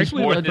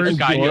 Actually, the first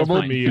video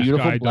for me is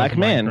beautiful Sky black Does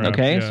man, Minecraft.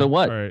 okay? Yeah. So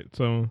what?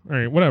 All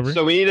right, whatever.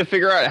 So we need to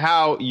figure out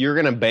how you're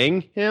gonna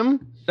bang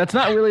him. That's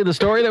not really the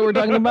story that we're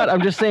talking about.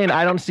 I'm just saying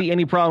I don't see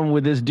any problem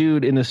with this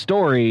dude in the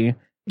story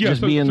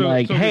being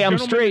like, hey, I'm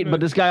straight, but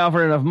this guy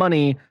offered enough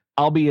money.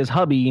 I'll be his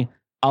hubby.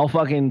 I'll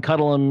fucking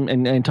cuddle him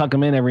and tuck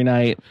him in every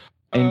night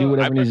and do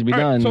whatever needs to be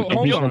done. So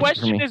the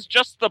question is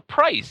just the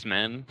price,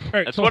 man.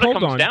 That's what it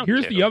comes down to.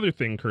 Here's the other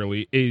thing,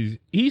 Curly, is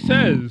he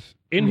says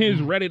in his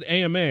Reddit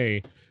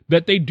AMA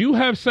that they do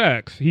have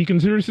sex. He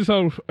considers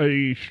himself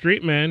a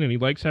straight man and he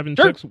likes having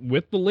sex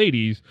with the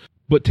ladies,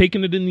 but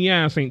taking it in the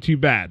ass ain't too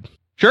bad.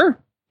 Sure.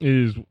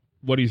 Is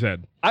what he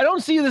said. I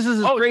don't see this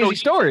as a crazy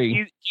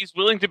story. He's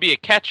willing to be a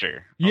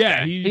catcher.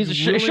 Yeah, he's a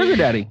sugar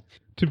daddy.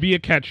 To be a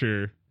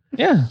catcher.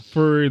 Yeah.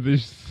 For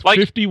this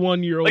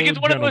 51-year-old it's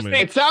one gentleman. of those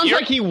things. It sounds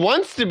like he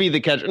wants to be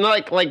the catcher.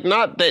 Like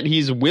not that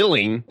he's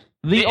willing.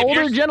 The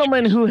older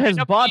gentleman who has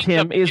bought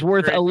him is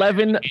worth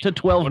 $11 to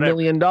 $12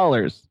 million.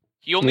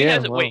 He only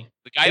has wait.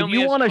 The guy if only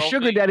you has want a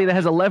sugar daddy that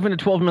has $11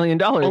 to $12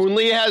 million,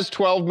 only has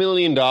 $12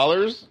 million.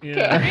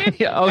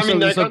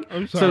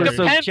 Yeah. So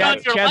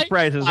Chad's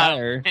price is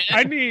higher.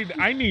 I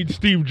need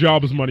Steve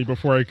Jobs money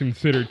before I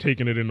consider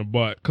taking it in the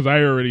butt because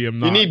I already am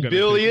not. You need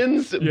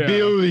billions,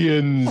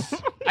 billions.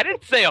 I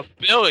didn't say $1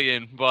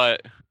 billion,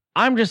 but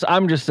I'm just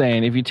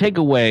saying if you take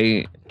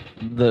away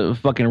the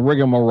fucking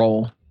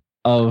rigmarole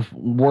of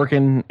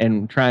working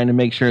and trying to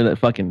make sure that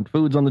fucking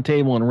food's on the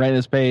table and rent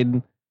is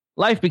paid,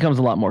 life becomes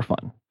a lot more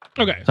fun.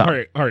 Okay, all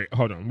right,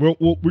 hold on.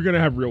 We're gonna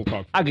have real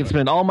talk. I can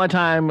spend all my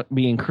time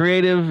being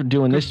creative,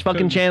 doing this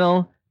fucking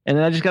channel, and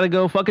then I just gotta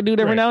go fuck a dude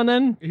every now and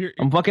then.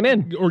 I'm fucking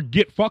in. Or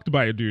get fucked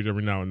by a dude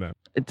every now and then.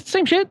 It's the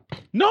same shit.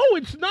 No,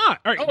 it's not.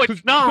 All right, no,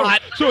 it's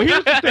not. So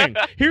here's the thing.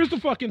 Here's the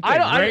fucking thing.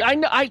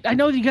 I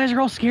know you guys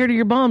are all scared of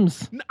your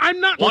bums.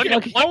 I'm not.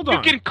 Hold on.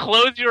 You can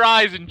close your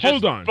eyes and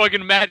just fucking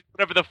imagine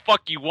whatever the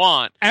fuck you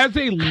want. As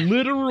a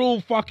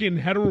literal fucking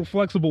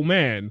heteroflexible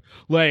man,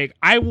 like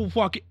I will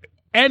fuck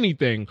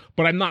anything,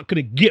 but I'm not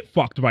gonna get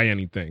fucked by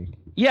anything.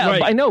 Yeah,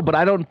 I know, but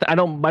I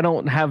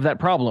don't have that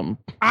problem.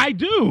 I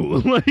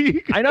do.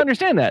 Like I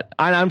understand that.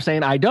 I'm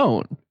saying I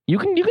don't. You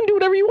can do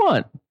whatever you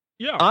want.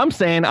 Yeah. I'm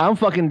saying I'm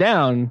fucking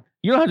down.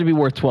 You don't have to be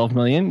worth $12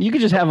 million. You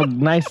could just have a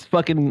nice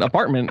fucking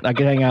apartment I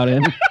can hang out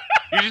in.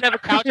 You just have a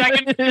couch I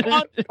can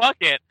want? Fuck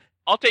it.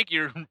 I'll take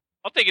it.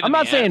 I'm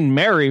not saying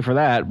marry for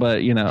that,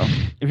 but you know,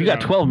 if you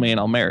got $12 million,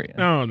 I'll marry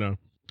you. I don't know.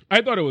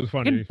 I thought it was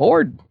funny. Get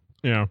bored.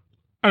 Yeah.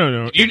 I don't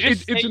know.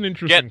 It's an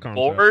interesting concept.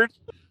 Bored?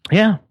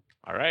 Yeah.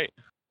 All right.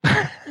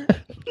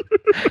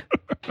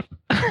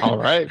 All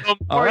right.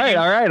 All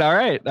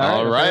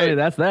right.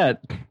 That's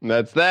that.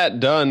 That's that.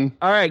 Done.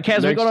 All right,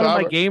 Kaz, we're going on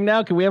with my game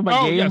now. Can we have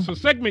my game? Yeah, so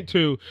segment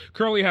 2,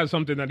 Curly has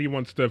something that he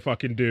wants to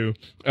fucking do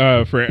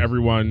for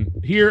everyone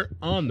here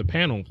on the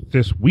panel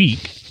this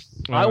week.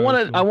 I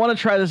want to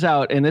try this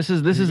out, and this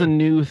is a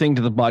new thing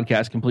to the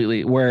podcast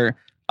completely, where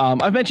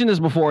I've mentioned this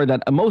before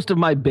that most of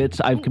my bits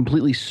I've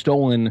completely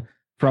stolen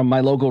from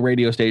my local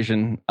radio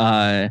station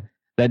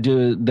they've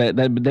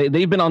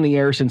been on the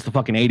air since the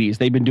fucking 80s.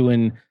 They've been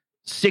doing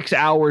 6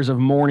 hours of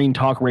morning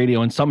talk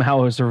radio and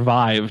somehow have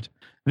survived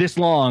this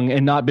long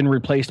and not been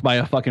replaced by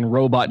a fucking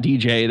robot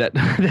DJ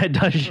that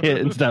does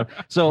shit and stuff.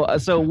 So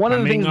one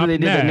of the things that they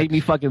did that made me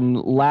fucking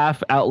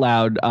laugh out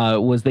loud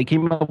was they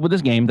came up with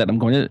this game that I'm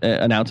going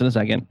to announce in a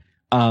second.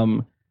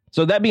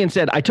 So that being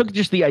said, I took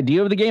just the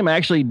idea of the game. I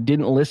actually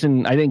didn't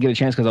listen. I didn't get a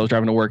chance because I was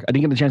driving to work. I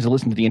didn't get a chance to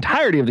listen to the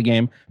entirety of the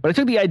game, but I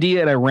took the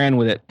idea and I ran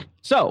with it.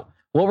 So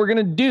what we're going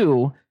to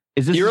do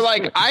is this. You're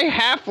like, I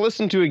half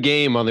listened to a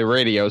game on the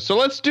radio, so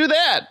let's do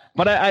that.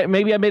 But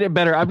maybe I made it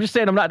better. I'm just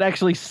saying I'm not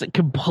actually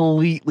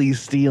completely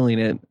stealing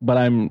it, but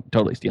I'm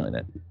totally stealing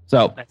it.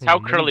 So that's how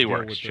Curly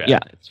works, Chad. Yeah.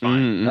 It's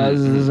fine.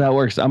 This is how it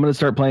works. I'm going to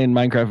start playing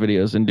Minecraft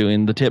videos and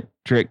doing the tip,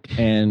 trick,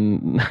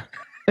 and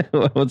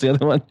what's the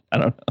other one? I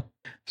don't know.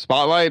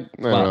 Spotlight?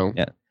 I don't know.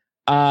 Yeah.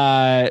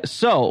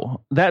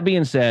 So that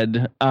being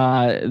said,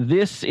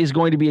 this is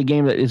going to be a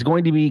game that is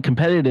going to be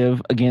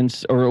competitive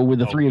against or with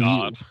the three of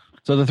you.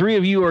 So the three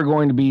of you are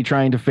going to be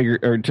trying to figure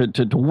or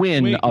to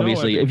win. Wait,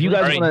 obviously, if you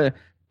guys want to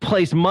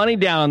place money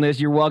down on this,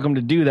 you're welcome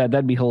to do that.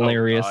 That'd be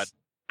hilarious.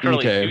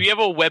 Curly, do you have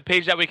a web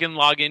page that we can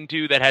log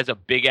into that has a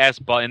big ass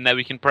button that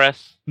we can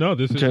press? No,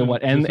 this is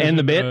what? And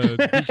the bit,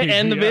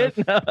 and the bit.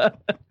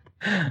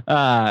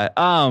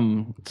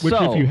 Which,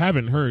 if you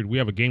haven't heard, we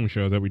have a game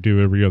show that we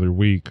do every other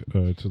week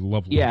to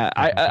level. Yeah,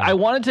 I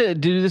wanted to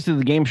do this to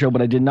the game show,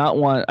 but I did not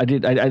want. I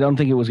don't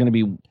think it was going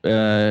to be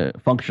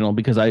functional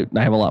because I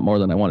have a lot more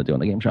than I want to do on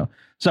the game show.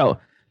 So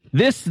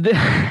this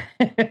I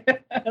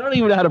don't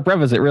even know how to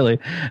preface it really.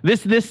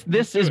 This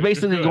is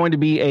basically going to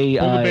be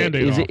a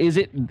is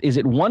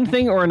it one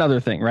thing or another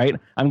thing, right?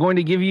 I'm going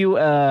to give you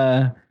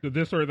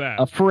this or that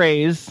a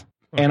phrase.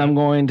 Okay. And I'm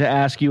going to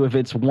ask you if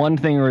it's one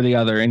thing or the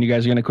other, and you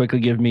guys are going to quickly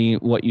give me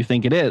what you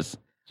think it is.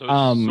 So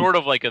it's sort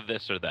of like a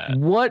this or that.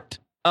 What?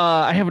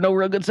 I have no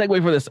real good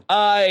segue for this.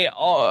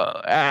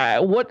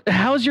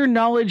 How's your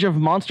knowledge of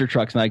monster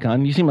trucks,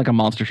 Nikon? You seem like a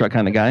monster truck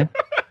kind of guy.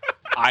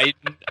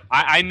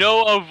 I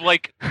know of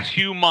like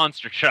 2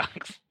 monster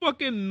trucks.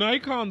 Fucking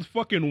Nikon's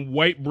fucking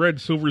white bread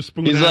silver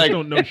spoon. He's like,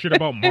 don't know shit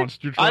about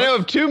monster trucks. I know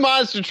of 2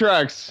 monster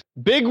trucks,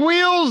 Big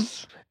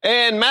Wheels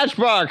and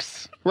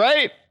Matchbox,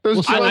 right?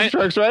 Those 2 monster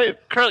trucks, right?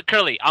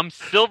 Curly, I'm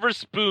Silver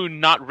Spoon,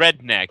 not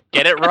Redneck.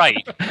 Get it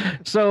right.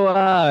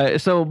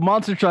 So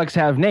monster trucks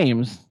have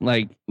names,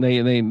 like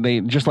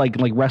they just like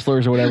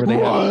wrestlers or whatever they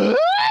have.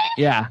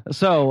 Yeah.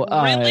 So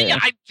really,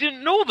 I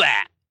didn't know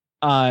that.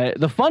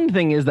 The fun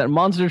thing is that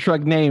monster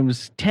truck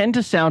names tend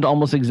to sound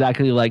almost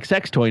exactly like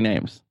sex toy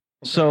names.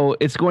 So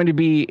it's going to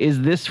be: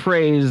 is this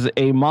phrase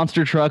a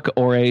monster truck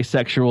or a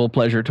sexual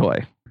pleasure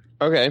toy?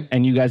 Okay.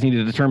 And you guys need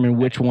to determine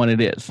which one it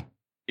is.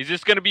 Is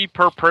this going to be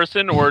per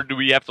person, or do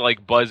we have to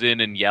like buzz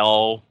in and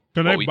yell?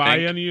 Can I buy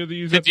any of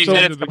these?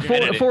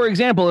 For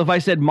example, if I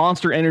said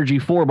Monster Energy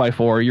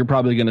 4x4, you're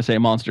probably going to say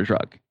monster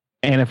truck.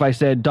 And if I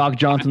said Doc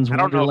Johnson's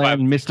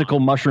Wonderland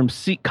Mystical Mushroom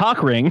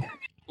Cock Ring,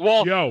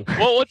 well,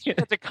 what's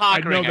the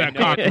cock ring? I know that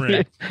cock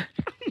ring.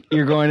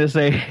 You're going to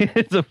say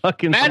it's a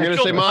fucking. I'm going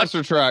to say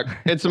monster truck.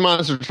 It's a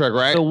monster truck,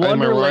 right? The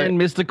Wonderland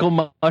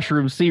Mystical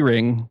Mushroom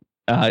C-Ring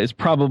is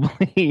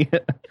probably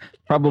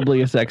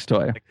a sex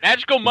toy. Like,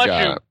 magical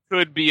mushroom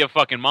could be a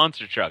fucking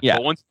monster truck. Yeah.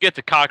 But once you get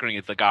to cock ring,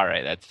 it's like, all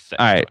right, that's a sex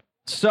all right.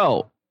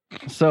 toy.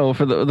 So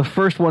for the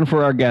first one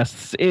for our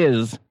guests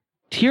is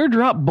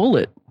Teardrop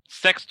Bullet.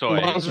 Sex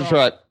toy. Monster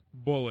truck.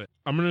 Bullet.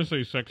 I'm going to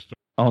say sex toy.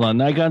 Hold on.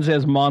 Nikon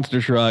says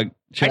monster truck.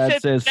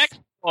 Chad says sex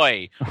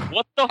toy.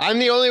 What the? I'm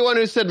the only one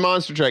who said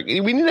monster truck.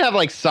 We need to have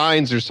like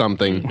signs or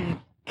something.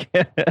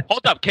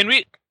 Hold up. Can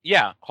we?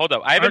 Yeah. Hold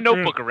up. I have a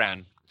notebook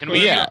around. Can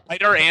we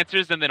write our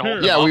answers and then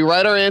hold them up? We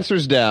write our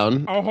answers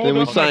down, then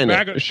we sign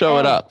it, show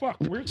it up.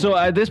 So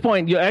at this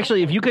point,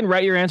 if you can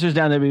write your answers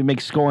down, that would make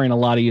scoring a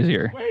lot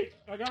easier. Wait,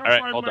 I gotta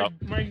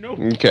find my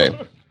notebook. Okay.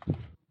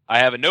 I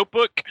have a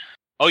notebook.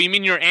 Oh, you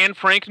mean your Anne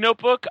Frank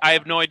notebook? I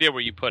have no idea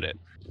where you put it.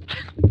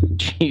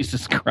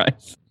 Jesus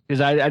Christ.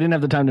 Because I didn't have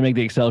the time to make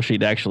the Excel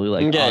sheet actually.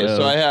 Okay,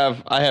 so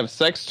I have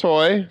sex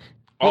toy.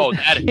 Oh,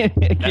 that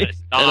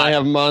is not. And I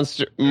have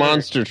monster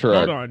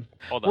truck. Hold on.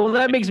 Well,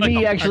 that makes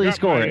me actually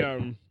score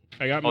it.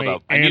 I got Hold my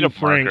up. I need a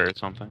Frank marker or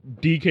something.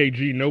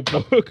 DKG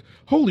notebook.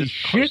 Holy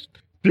shit!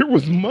 There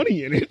was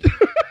money in it.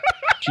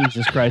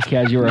 Jesus Christ,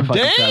 Kaz, you're a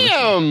fucking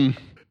damn.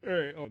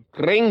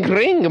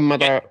 Ring,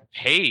 mother.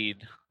 Paid.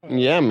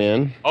 Yeah,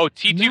 man. Oh,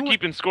 T2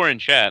 keeping score in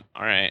chat.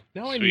 All right.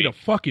 Now I need a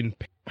fucking.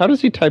 How does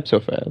he type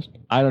so fast?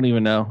 I don't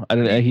even know.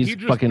 He's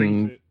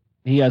fucking.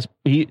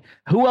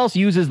 Who else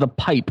uses the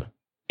pipe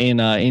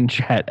in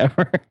chat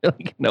ever?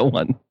 Like no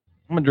one.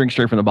 I'm gonna drink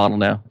straight from the bottle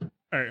now.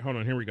 All right, hold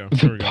on. Here we go.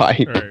 The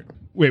pipe. All right.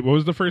 Wait, what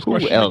was the first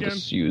question? Who else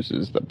again?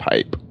 uses the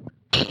pipe?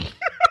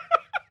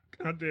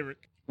 God damn it!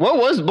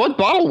 What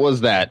bottle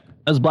was that?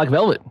 That was Black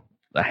Velvet.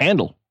 The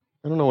handle.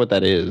 I don't know what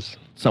that is.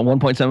 So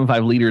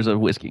 1.75 liters of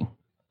whiskey.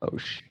 Oh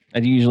shit.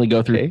 And you usually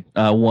go through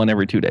one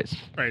every 2 days.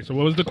 All right. So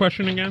what was the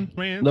question again,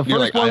 man? The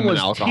first one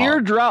was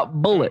Teardrop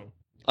Bullet.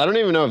 I don't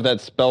even know if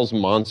that spells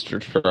monster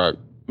truck.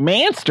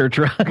 Manster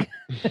truck.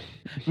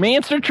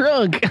 Manster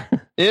truck.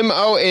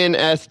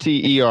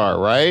 MONSTER,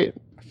 right?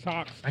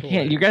 Socks. I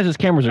can't. You guys'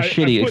 cameras are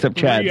shitty, except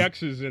Chad's.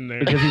 X's in there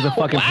because he's a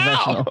fucking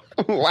professional.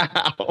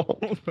 Wow.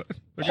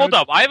 Hold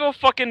up. I have a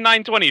fucking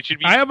 920. It should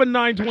be. I have a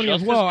 920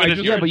 as well.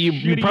 But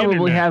you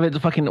probably have it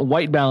fucking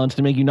white balance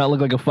to make you not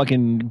look like a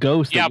fucking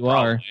ghost that you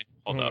are.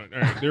 Hold up.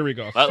 All right, there we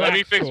go. Let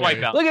me fix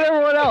white balance. Look at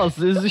everyone else.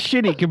 This is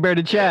shitty compared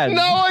to Chad.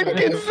 No one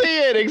can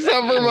see it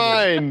except for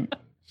mine.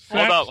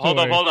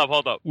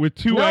 Hold up. With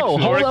 2 No,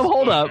 X's.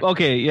 hold up.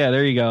 Okay, yeah,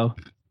 there you go.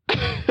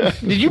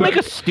 Did you make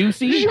a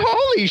Stussy?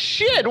 Holy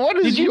shit! What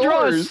is yours? Did you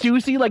draw a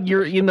Stussy like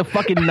you're in the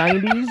fucking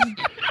 90s?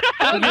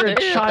 Like you're a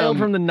child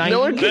from the 90s?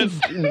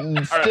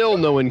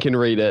 No one can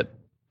read it.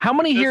 How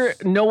many here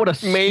know what a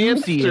Stussy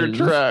Manster is?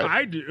 truck.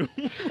 I do.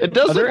 It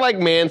does look like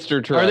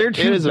Manster truck. Are there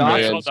two it is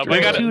dots? a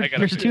Manster.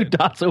 There's two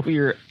dots over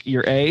your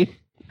A.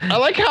 I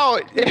like how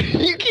you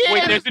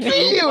can't there's a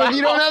see you if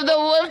you don't have to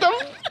lift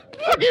the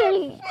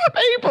fucking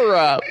paper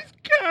up.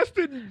 Cast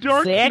in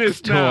darkness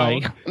Sex now.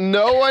 toy.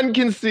 No one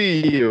can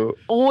see you.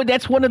 Oh,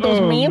 that's one of those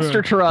Oh, monster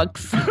man.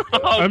 trucks.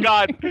 Oh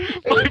God!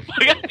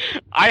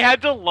 I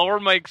had to lower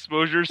my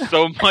exposure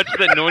so much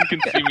that no one can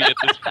see me at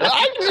this point.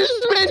 I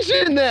just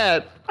mentioned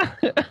that.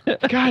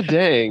 God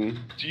dang.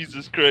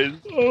 Jesus Christ!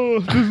 Oh,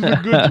 this is a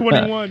good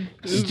 21.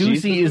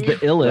 Stussy is the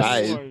illest.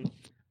 Right.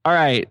 All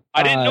right.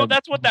 I didn't know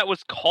that's what that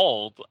was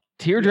called.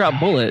 Teardrop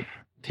bullet.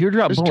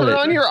 Teardrop Just bullet. turn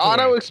on your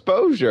auto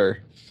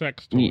exposure.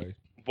 Sex toy.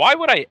 Why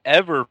would I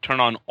ever turn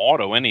on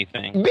auto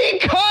anything?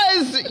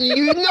 Because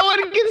no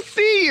one can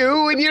see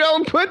you when you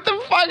don't put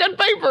the fucking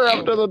paper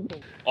up to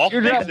the. I'll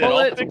Teardrop fix it. I'll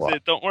bullet. fix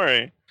it. Don't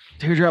worry.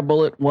 Teardrop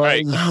bullet was.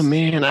 Right. Oh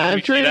man, I'm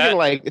you see that? drinking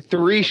like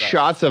 3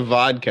 shots of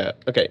vodka.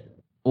 Okay.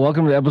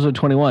 Welcome to episode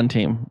 21,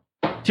 team.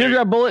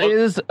 Teardrop bullet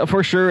is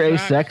for sure a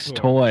sex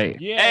toy,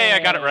 Yeah, Hey, I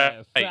got it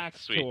right.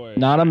 Sex Sweet. toy.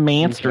 not a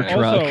monster Okay.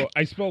 truck. Also,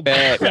 I spelled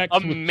Eh, sex A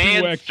with 2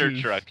 monster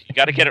X's. truck. You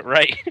got to get it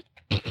right.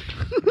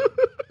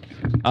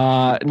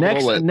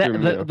 Next, Bullet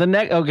through the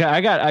next. Okay,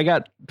 I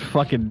got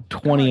fucking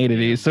 28 of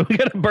these, so we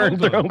gotta burn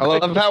through them. I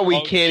love how we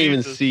Oh, can't even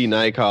Jesus. see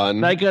Nikon.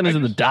 Nikon is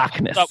in the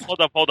darkness. Hold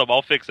up.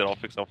 I'll fix it. I'll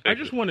fix I it.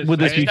 just want to Would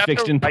this say, be have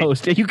fixed to in write-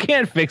 post? You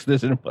can't fix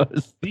this in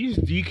post. these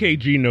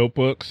DKG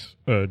notebooks,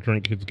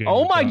 drink his game.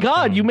 Oh my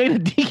god, you made a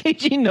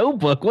DKG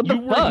notebook. What the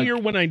You were fuck? here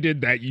when I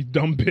did that, you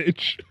dumb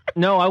bitch.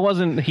 No, I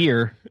wasn't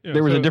here. Yeah,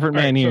 There was a different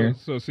man here.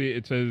 So see,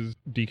 it says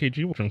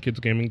DKG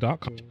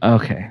drunkidsgaming.com.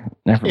 Okay,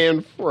 never mind.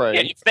 And Frank.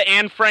 Yeah, it's the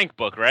Anne Frank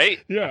book, right?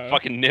 Yeah.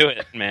 Fucking knew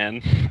it,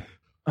 man.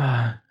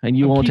 And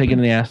you I'm won't take it keeping-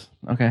 in the ass.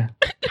 Okay.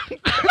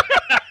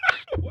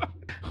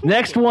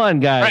 Next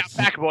one, All right, guys.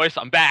 I'm back, boys.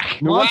 I'm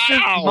back.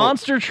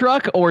 Monster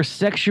truck or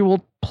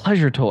sexual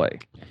pleasure toy?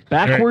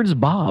 Backwards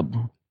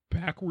Bob.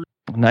 Backward.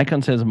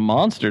 Nikon says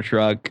monster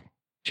truck.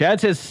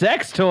 Chad says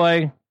sex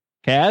toy.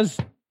 Kaz,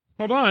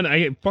 Hold on,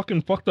 I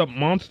fucking fucked up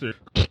monster.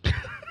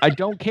 I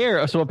don't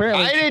care. So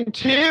apparently, I did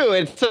too.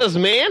 It says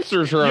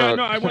Manster Trunk. Yeah,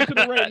 no, I went to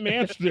the right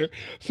Manster.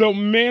 So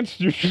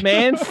Manster.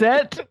 man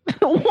set.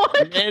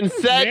 What? And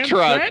set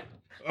truck.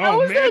 Oh,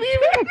 was that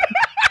even?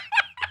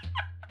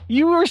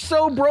 You were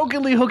so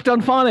brokenly hooked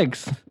on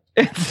phonics.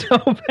 It's so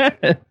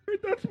bad.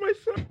 That's my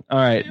son. All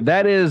right,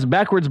 that is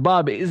backwards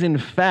Bob is in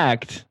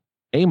fact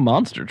a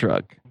monster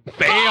truck.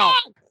 Bam.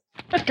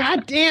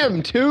 God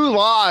damn, 2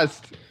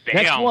 lost.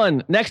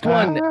 Bam. Next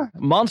one.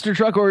 Monster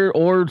truck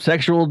or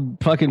sexual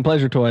fucking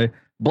pleasure toy.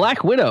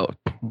 Black Widow.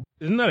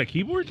 Isn't that a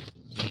keyboard?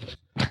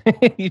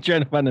 You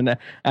trying to find a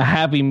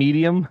happy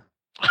medium?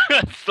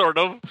 Sort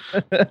of.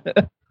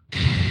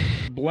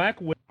 Black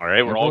Widow. All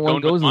right, we're all Everyone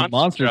going goes with with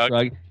monster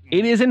truck.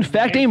 It is in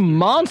fact a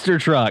monster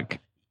truck.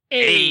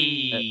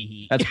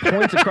 Hey. That's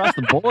points across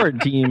the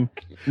board, team.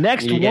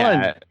 Next one.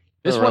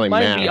 This doesn't one really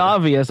might matter. be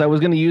obvious. I was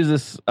going to use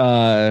this. Is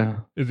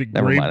it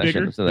Never mind, I Gravedigger?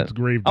 shouldn't have said that. It's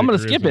Gravedigger. I'm going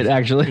to skip it,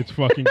 actually. It's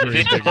fucking Is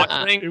it Gravedigger.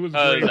 hot thing? It was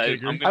I'm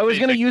Gravedigger. gonna I was say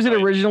going to sex use it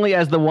toy. originally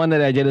as the one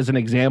that I did as an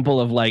example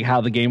of like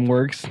how the game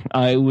works.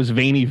 It was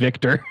Veiny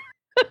Victor.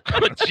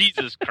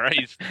 Jesus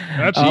Christ.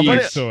 That's but a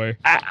it- sex toy.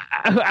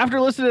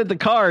 After listening to the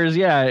cars,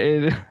 yeah.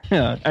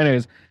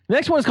 Anyways,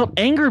 next one is called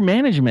Anger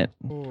Management.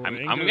 I'm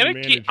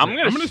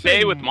gonna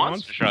stay with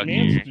monster truck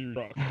here.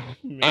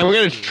 I'm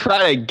going to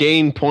try to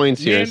gain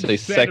points here and say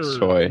sex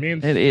toy.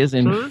 It is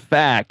in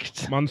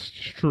fact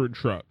Monster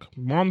truck.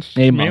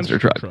 A monster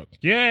truck.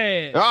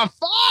 Yeah. Oh,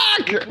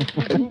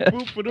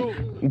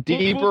 fuck!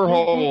 Deeper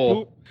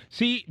hole.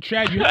 See,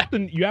 Chad, you have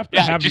to Yeah,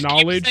 have just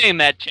knowledge. keep saying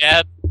that,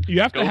 Chad.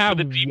 You have Go to for have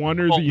the deeper one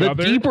or hole. the the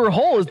other. deeper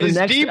hole is the Is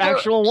next deeper-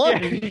 actual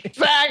one. Yeah,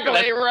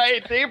 exactly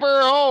right.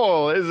 Deeper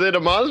hole. Is it a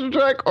monster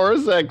truck or a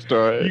sex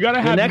toy? You got to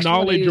The have next one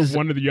knowledge is- of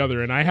one or the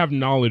other, and I have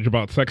knowledge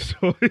about sex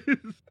toys.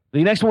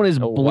 The next one is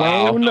Oh,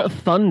 wow. Blown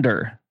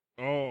Thunder.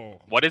 Oh,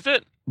 What is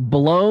it?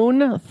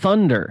 Blown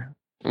Thunder.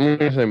 I'm going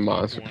to say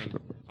monster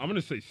truck. I'm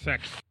gonna say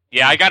sex.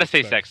 Yeah, I gotta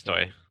say sex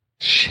toy.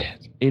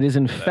 Shit. It is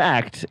in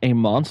fact a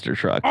monster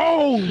truck.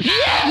 Oh,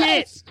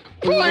 Yes!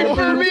 Point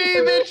for me,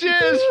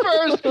 bitches!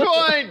 First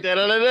point!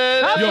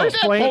 Da-da-da-da. Yo, First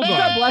point. hold You on.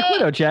 got Black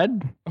Widow,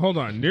 Chad. hold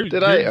on.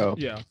 Did I? Oh.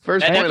 Yeah.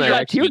 First And point you I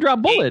got actually...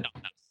 Teardrop Bullet.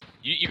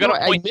 You No,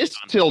 got I missed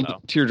till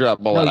Teardrop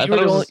Bullet. No, I you thought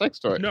it were was only- a sex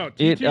toy. No,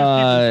 It, T2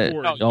 No,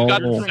 you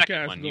got the Oh.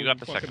 second one. You got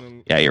the second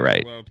one. Yeah, you're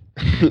right.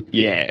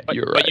 Yeah, But,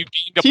 you're but right. you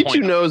gained a T2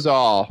 point. knows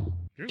all.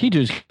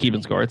 T2's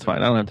keeping score. It's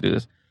fine. I don't have to do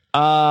this.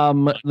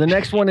 The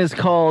next one is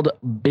called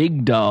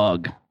Big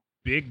Dog.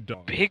 Big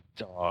dog. Big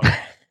dog.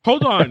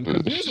 Hold on.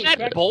 'cause there's a that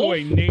sex both?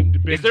 toy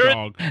named Big Is there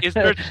Dog. is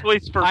there a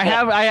choice for I both?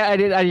 have.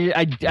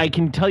 I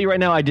can tell you right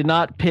now. I did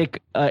not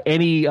pick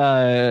any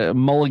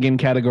mulligan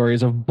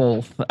categories of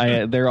both.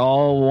 They're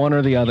all one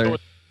or the other.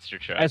 Monster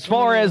truck. As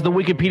far as the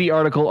Wikipedia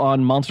article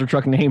on monster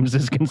truck names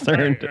is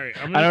concerned, All right,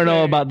 I'm I don't gonna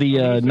know say- about the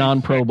I'm gonna say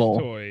non-Pro sex Bowl.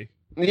 toy.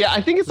 Yeah,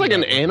 I think it's like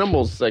an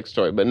animal sex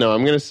toy, but no,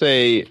 I'm going to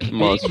say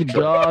monster Big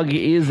truck. Dog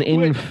is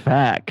in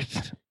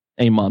fact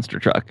a monster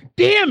truck.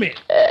 Damn it!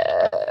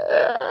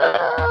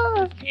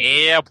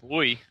 Yeah,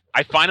 boy.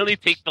 I finally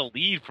take the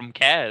lead from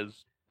Kaz.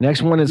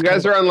 Next one is You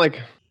guys are on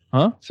like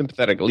Huh?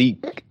 Sympathetic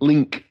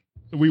link.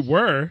 We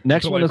were.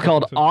 Next until one I is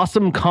called said-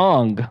 Awesome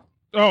Kong.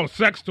 Oh,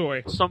 sex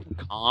toy. Some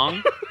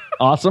Kong.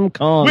 Awesome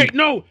Kong. Wait,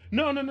 no.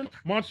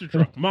 Monster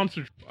truck.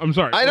 I'm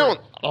sorry. I don't.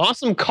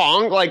 Awesome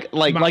Kong, like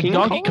Like King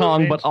Donkey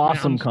Kong, but Monster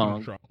Awesome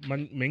Kong. truck.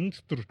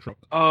 Monster truck.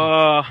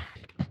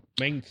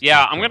 Monster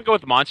Yeah, I'm truck. gonna go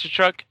with Monster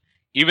Truck,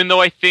 even though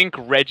I think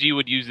Reggie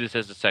would use this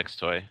as a sex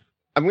toy.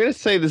 I'm gonna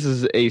say this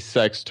is a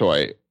sex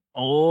toy.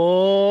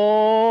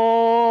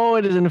 Oh,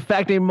 it is in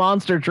fact a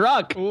monster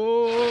truck.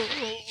 Oh.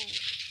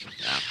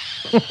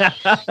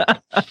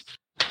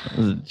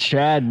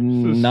 Chad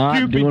This is a not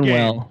stupid doing game.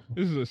 well.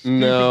 This is a stupid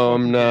No,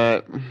 I'm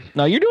not.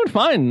 No, you're doing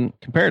fine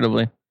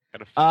comparatively.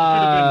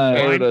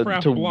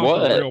 Minecraft to block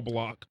what? or real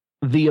block.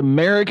 The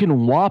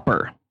American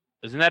Whopper.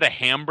 Isn't that a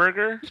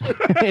hamburger?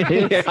 It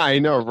is Yeah, I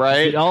know,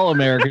 right? the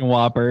All-American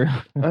Whopper.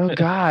 Oh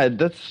God,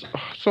 that's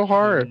so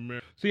hard.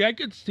 See, I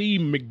could see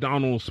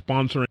McDonald's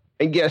sponsoring.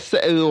 I guess.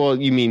 Well,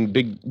 you mean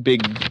big.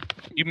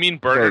 You mean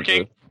Burger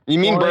King? You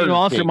mean Well,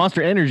 Burger King?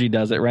 Monster Energy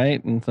does it,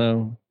 right? And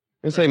so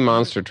Let's say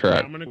Monster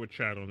Truck. I'm gonna go with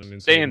Chad on it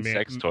and Stay say in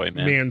sex toy,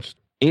 man.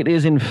 it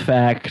is in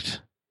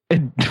fact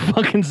a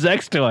fucking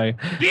sex toy.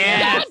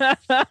 Yes!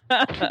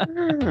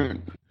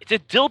 It's a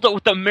dildo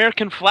with the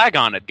American flag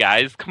on it,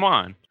 guys. Come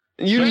on.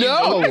 You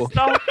know. this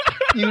stuff?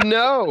 You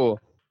know.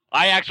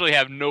 I actually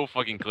have no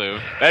fucking clue.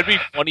 That'd be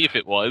funny if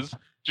it was.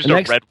 Just The a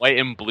next- red, white,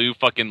 and blue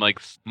fucking like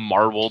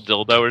marble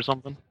dildo or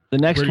something. The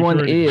next Pretty one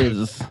sure it is.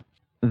 is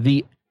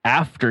the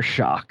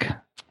Aftershock.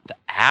 The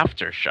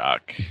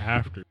Aftershock.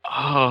 After.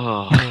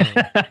 Oh.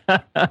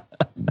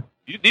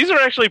 These are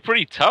actually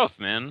pretty tough,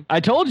 man. I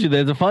told you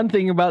that the fun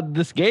thing about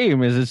this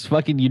game is it's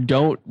fucking you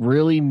don't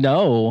really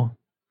know.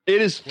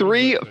 It is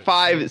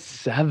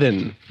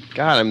 357.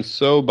 God, I'm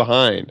so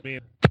behind.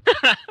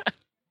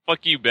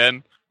 Fuck you,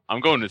 Ben. I'm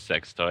going to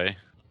sex toy.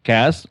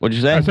 Cass, what'd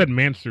you say? I said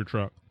Monster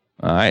truck.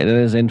 All right, it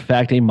is in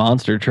fact a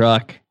monster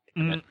truck.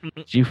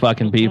 It's you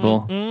fucking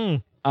people.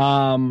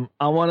 I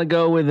want to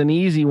go with an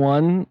easy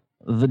one,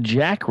 the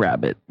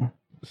Jackrabbit.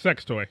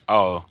 Sex toy.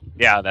 Oh,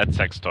 yeah, that's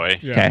sex toy.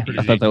 Yeah, Okay, pretty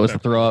I thought that was a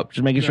sex throw up.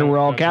 Just making sure No, we're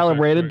all that's a sex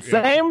calibrated. toy,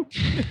 yeah. Same.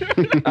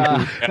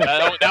 Yeah,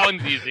 that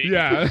one's easy.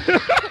 Yeah.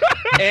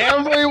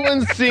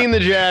 Everyone's seen the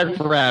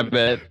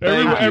Jackrabbit.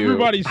 Thank you.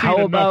 Everybody's seen How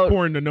enough about-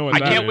 porn to know what I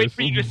that can't wait is.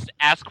 for you to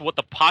ask what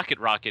the pocket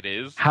rocket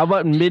is. How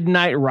about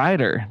Midnight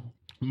Rider?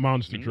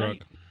 Monster truck.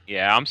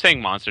 Yeah, I'm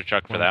saying monster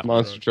truck for that.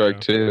 Monster Truck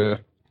too.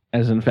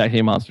 As in fact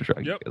a monster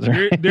truck. Yep. Is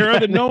right. There are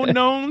the known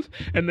knowns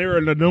and there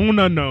are the known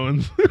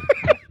unknowns.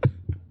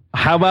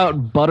 How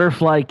about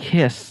Butterfly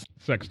Kiss?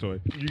 Sex toy.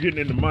 You're getting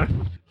into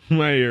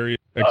my area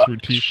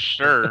expertise.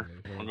 Sure.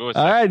 I'll go with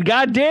All right,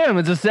 goddamn,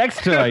 it's a sex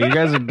toy. You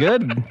guys are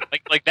good.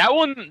 like that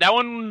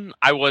one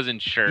I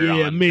wasn't sure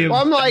Yeah, on. man.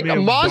 Well, I'm like,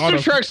 Man, monster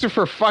bottom- trucks are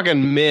for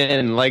fucking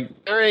men.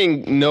 Like, there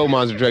ain't no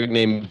monster truck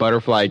named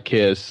Butterfly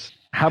Kiss.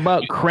 How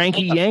about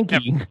Cranky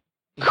Yankee?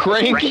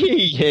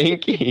 Cranky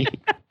Yankee.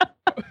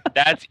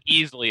 That's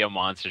easily a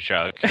monster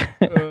truck.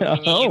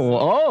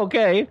 Oh,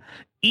 okay.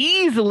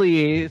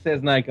 Easily,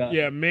 says Nikon.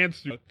 Yeah,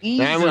 Monster.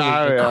 Easily,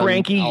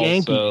 Cranky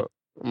Yankee.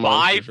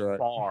 By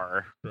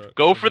far.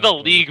 Go for the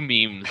league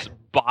memes.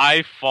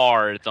 By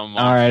far, it's a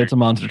monster. All right, it's a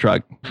monster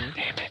truck.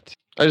 Damn it.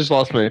 I just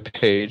lost my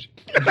page.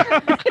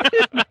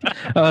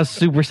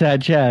 Super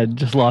sad Chad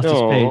just lost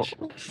Oh. his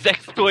page.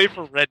 Sex toy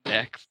for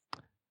rednecks.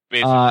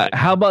 Basically.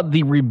 How about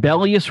the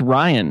Rebellious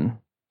Ryan?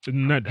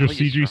 Isn't that just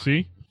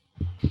CGC?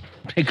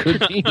 It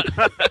could be.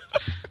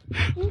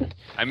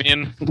 I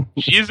mean,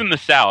 she's in the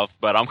South,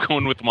 but I'm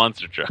going with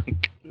monster truck.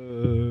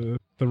 The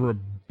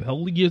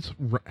rebellious.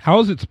 How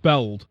is it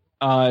spelled?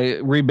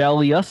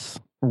 Rebellious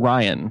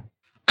Ryan.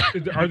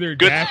 Are there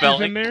Good dashes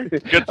spelling. in there?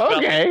 Good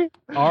spelling. Okay.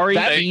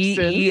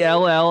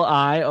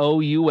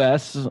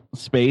 REELLIOUS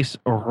space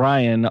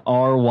Ryan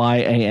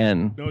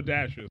RYAN. No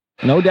dashes.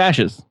 No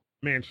dashes.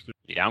 Manchester.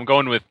 Yeah, I'm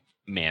going with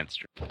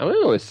monster. I'm gonna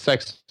go with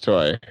sex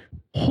toy.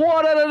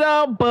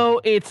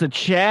 Bo, it's a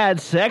Chad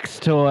sex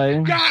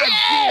toy. God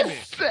damn it!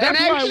 That's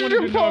why I wanted to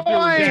know if there were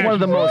point! It's one of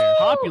the dashes most in there.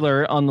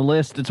 popular on the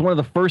list. It's one of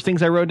the first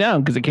things I wrote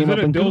down because it came Is up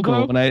it a in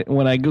Google dildo?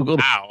 when I googled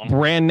Ow.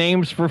 brand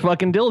names for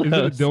fucking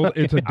dildos. Is it a dildo?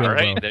 It's a dildo. All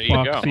right, there you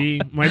Fuck, go.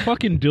 see, my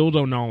fucking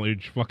dildo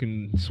knowledge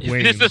fucking Is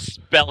sways. this a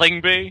spelling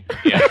bee?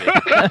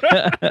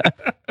 Yeah.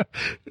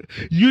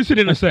 Use it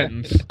in a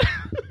sentence.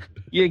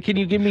 Yeah, can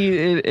you give me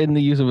it in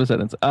the use of a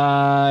sentence? Oh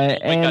my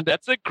And God,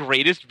 that's the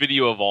greatest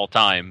video of all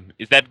time.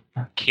 Is that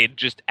kid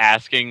just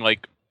asking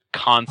like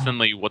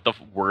constantly what the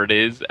word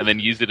is and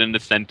then use it in a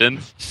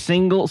sentence?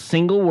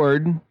 single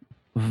word,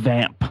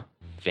 vamp.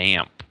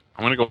 Vamp.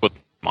 I'm gonna go with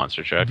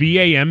monster truck.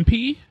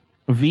 VAMP?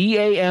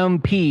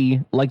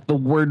 VAMP, like the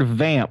word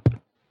vamp.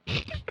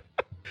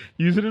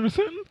 Use it in a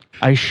sentence?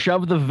 I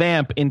shove the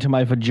vamp into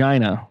my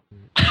vagina.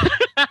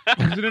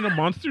 Use it in a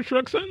monster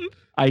truck sentence?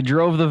 I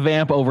drove the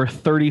vamp over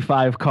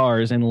 35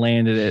 cars and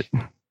landed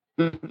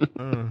it.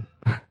 All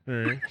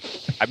right.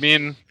 I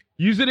mean,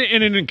 Use it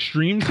in an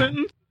extreme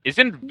sentence?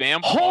 isn't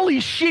vamp? Holy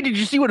shit, did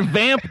you see what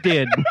vamp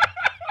did?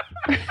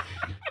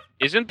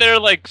 Isn't there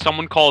like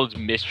someone called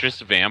Mistress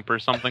Vamp or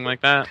something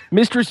like that?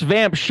 Mistress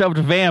Vamp shoved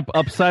Vamp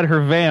upside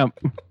her Vamp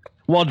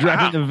while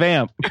driving the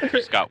Vamp. It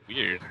just got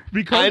weird.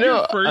 Because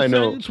your first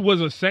sentence was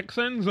a sex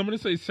sentence, I'm going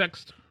to say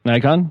sex.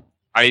 Nikon?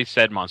 I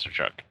said monster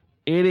truck.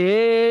 It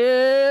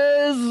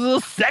is a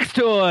sex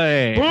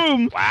toy.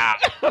 Boom! Wow.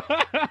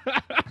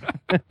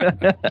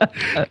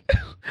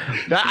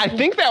 I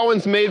think that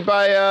one's made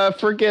by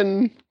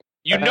friggin'.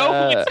 You know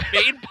who it's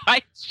made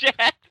by,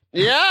 Chad?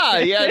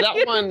 Yeah,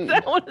 that one.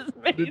 That one is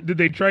made. Did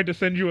they try to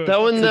send you a... That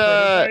one,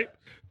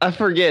 I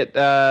forget.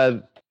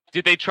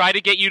 Did they try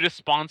to get you to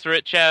sponsor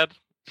it, Chad?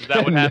 Is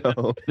that what happened?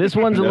 No. This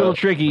one's a little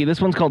tricky.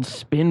 This one's called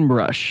Spin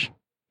Brush.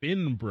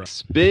 Spin brush.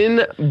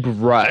 Spin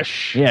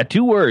brush. Yeah,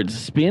 2 words.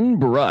 Spin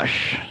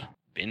brush.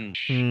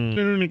 Binge. Is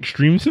that an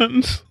extreme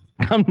sentence?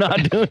 I'm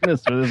not doing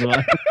this for this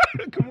one.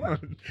 Come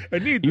on. I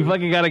need You this.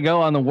 fucking gotta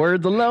go on the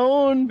words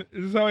alone.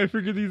 This is how I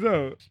figure these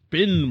out.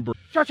 Spin brush.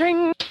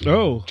 Cha-ching.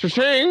 Oh,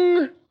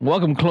 Cha-ching.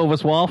 Welcome,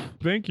 Clovis Wolf.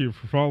 thank you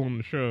for following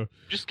the show.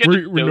 Just get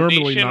a We're normally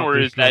donation, not or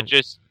this is that drunk.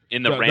 just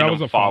in the That random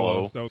was a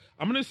follow?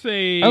 I'm gonna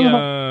say. Oh.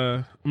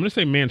 I'm gonna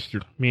say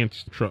Manster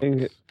truck. I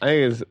think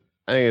it's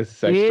a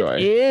sex toy.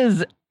 It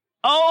is,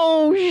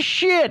 oh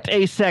shit,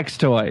 a sex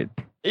toy.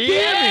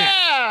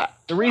 Yeah.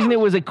 The reason it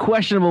was a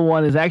questionable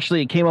one is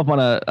actually it came up on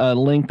a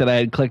link that I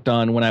had clicked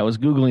on when I was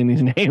Googling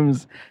these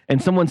names,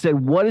 and someone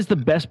said, what is the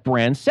best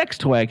brand sex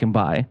toy I can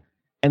buy?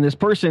 And this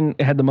person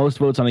had the most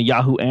votes on a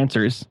Yahoo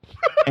Answers,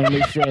 and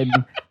they said,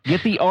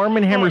 get the Arm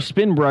 & Hammer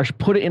spin brush,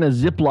 put it in a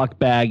Ziploc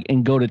bag,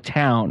 and go to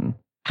town.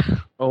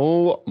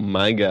 Oh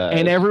my god.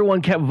 And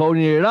everyone kept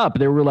voting it up.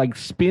 They were like,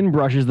 spin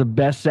brush is the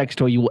best sex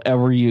toy you will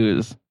ever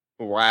use.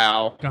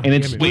 Wow. God And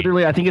it's damn it.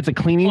 literally, I think it's a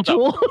cleaning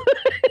tool.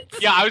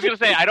 Yeah, I was gonna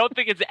say I don't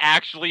think it's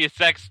actually a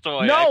sex toy.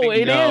 I No, think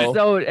it no. is.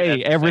 So, hey,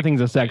 That's a everything's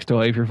a sex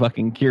toy if you're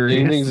fucking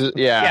curious.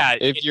 Yeah.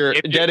 If you're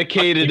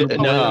dedicated fucking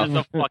enough.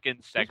 it's a fucking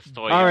sex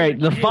toy. All right,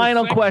 the Real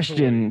final sex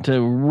question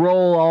to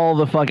roll all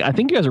the fuck. I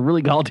think you guys are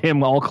really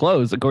goddamn all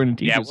close according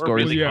to Yeah, teacher we're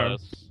scores. really Yeah.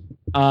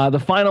 close. The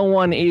final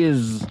one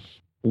is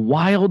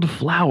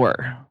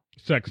Wildflower.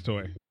 Sex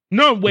toy.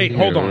 No, wait,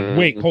 hold on.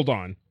 Yeah. Hold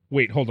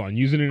on.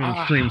 Use it in an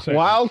extreme setting.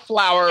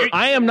 Wildflower.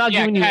 I am not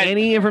Yeah, giving you Ken.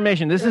 any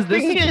information. This is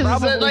Thing is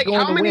probably that, like, going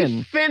how to many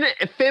win.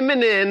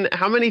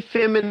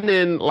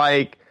 feminine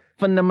like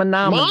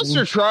Phenomenal.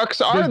 monster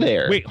trucks are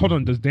there? Wait, hold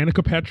on. Does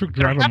Danica Patrick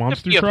There drive a have to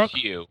monster be a truck?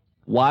 few.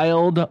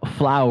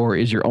 Wildflower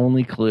is your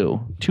only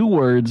clue. 2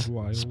 words,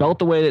 Wild- spelt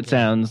the way it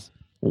sounds.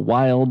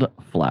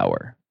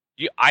 Wildflower.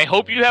 I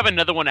hope you have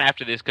another one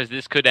after this because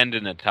this could end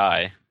in a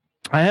tie.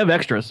 I have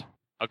extras.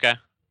 Okay.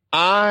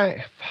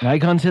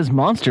 Nikon says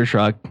monster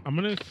truck. I'm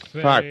gonna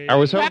say. Fuck, I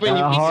was hoping Uh,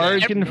 you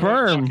hard said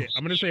confirm. Okay,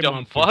 I'm gonna say Dumb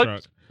monster fuck.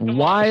 truck.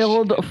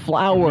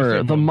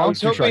 Wildflower, the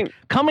monster hoping- truck.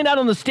 Coming out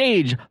on the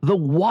stage, the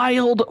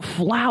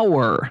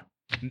Wildflower.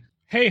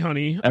 Hey,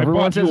 honey,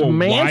 Everyone I bought you says a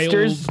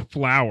Mansters. wild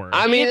flower.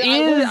 I mean, It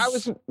I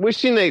is- was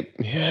wishing they.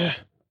 Yeah.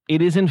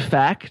 It is, in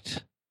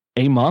fact,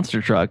 a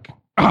monster truck.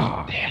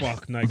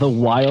 Fuck, nice. The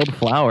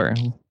Wildflower.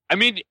 I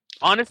mean,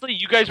 honestly,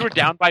 you guys were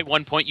down by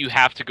 1 point. You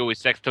have to go with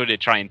sex toy to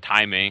try and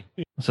tie me.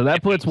 So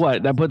that puts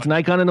what? That puts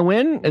Nikon in the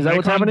win? Is that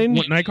what's happening?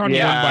 Nikon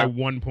Yeah. won by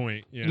 1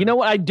 point. Yeah. You know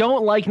what? I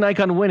don't like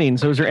Nikon winning,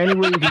 so is there any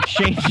way we can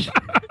change?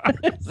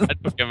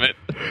 I'd book him it.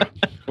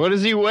 What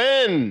does he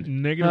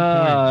win? Negative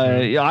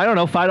points. Yeah, I don't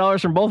know.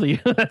 $5 from both of you.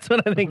 That's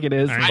what I think it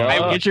is.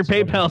 I Get your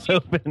PayPal's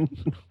open.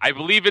 I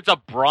believe it's a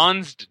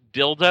bronzed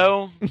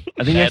dildo.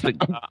 I think that's the.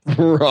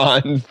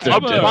 Bronze. A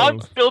Hello.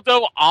 bronzed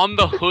dildo on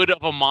the hood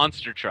of a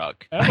monster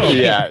truck. I have a-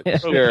 Yeah,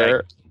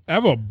 sure. I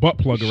have a butt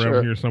plug around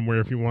Sure. here somewhere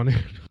if you want it.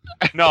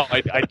 No,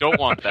 I don't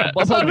want that.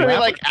 That's not really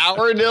like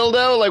our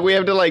dildo. Like we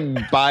have to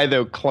like buy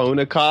the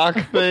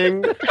Clonacock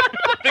thing.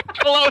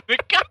 The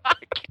cock.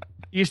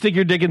 You stick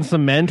your dick in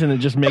cement and it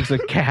just makes a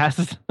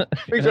cast.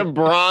 Makes a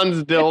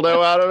bronze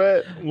dildo out of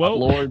it. Well,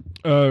 Lord.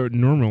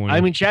 normally. I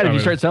mean, Chad, if you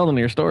Uh, start selling them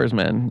in your stores,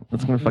 man,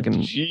 that's gonna fucking.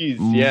 Jeez,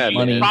 yeah, You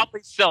Money. could man.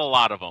 probably sell a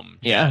lot of them.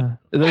 Yeah,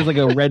 there's like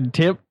a red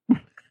tip.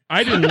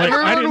 I didn't like.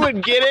 I Everyone didn't,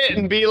 would get it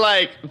and be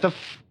like,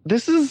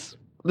 This is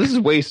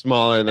way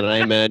smaller than I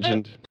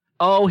imagined."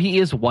 Oh, he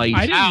is white.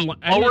 I didn't. Wow,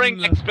 I lowering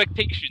didn't,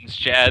 expectations,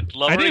 Chad. I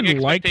Lowering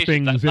didn't like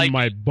expectations. things I in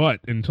my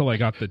butt until I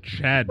got the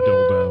Chad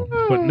dildo.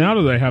 But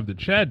now that I have the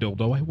Chad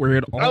dildo, I wear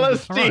it all the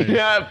time.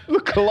 Celestina,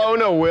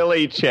 Kelowna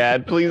Willie,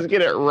 Chad, please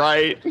get it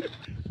right.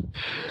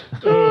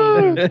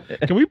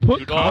 Can we put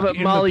Dude, cock But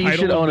in Molly, the you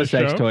title should of own the a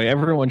sex show? toy.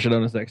 Everyone should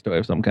own a sex toy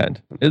of some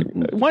kind.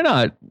 Why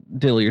not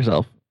deal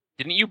yourself?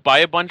 Didn't you buy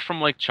a bunch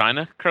from like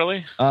China,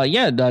 Curly?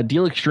 Yeah,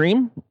 Deal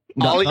Extreme.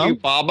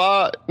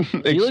 Alibaba.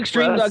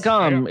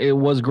 DealExtreme.com. It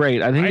was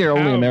great. I think I they're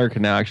only have-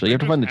 American now, actually. You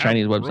have to find the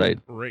Chinese website.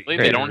 Great. Like, Great.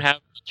 they don't have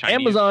Chinese.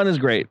 Amazon is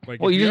great. Like,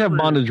 Well, if you you just have ever-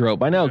 bondage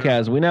rope. I know, Yeah.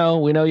 Kaz. We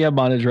know you have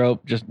bondage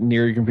rope just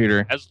near your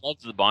computer. As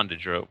loves the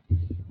bondage rope.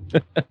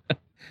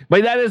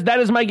 But that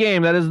is my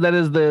game. That is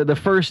the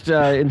first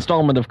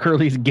installment of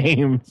Curly's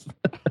games.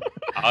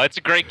 Oh, it's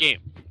a great game.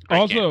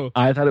 Also,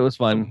 I thought it was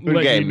fun.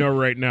 let game. you know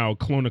right now,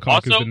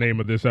 Clonacock is Also- the name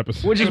of this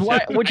episode. Which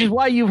is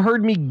why you've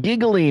heard me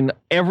giggling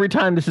every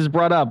time this is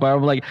brought up.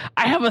 I'm like,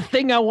 I have a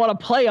thing I want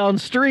to play on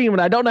stream,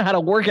 and I don't know how to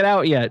work it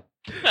out yet.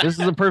 This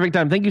is a perfect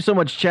time. Thank you so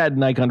much, Chad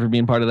and Nikon, for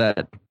being part of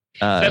that.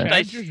 Except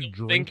I just still think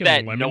drinking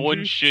that lemon no one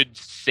juice? should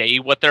say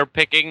what they're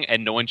picking,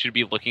 and no one should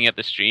be looking at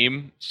the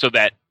stream so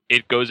that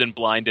it goes in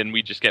blind and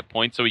we just get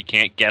points so we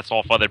can't guess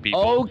off other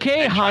people.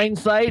 Okay,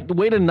 hindsight.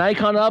 Way to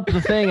Nikon up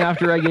the thing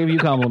after I gave you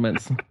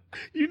compliments.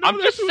 You know I'm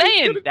that's just what he's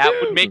saying gonna that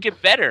do. would make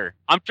it better.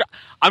 I'm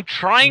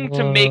trying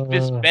to make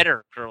this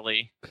better,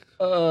 Curly.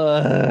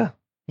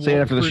 Say it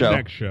after the For show.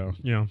 Next show.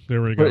 Yeah,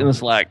 there we Put it in go. the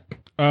Slack. We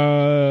Put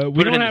it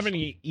don't in have the-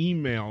 any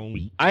email.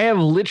 I have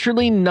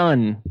literally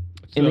none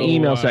in the So,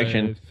 email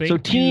section. thank So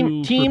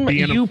you team, for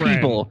being a you friend.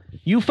 people,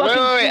 you fucking.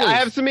 Wait. fools. I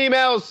have some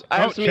emails.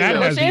 Chad has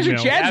Let's answer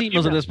emails. Chad's Yeah,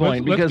 emails at this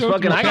point Let's because go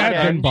fucking to I got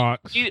Chad's it.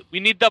 inbox. We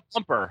need the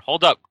bumper.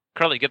 Hold up,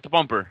 Curly, get the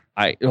bumper.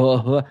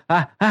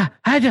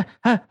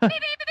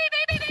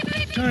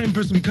 Time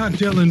for some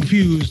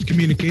cocktail-infused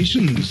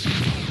communications.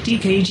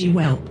 DKG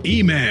well.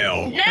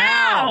 Email.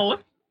 Now!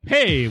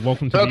 Hey,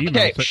 welcome to the email.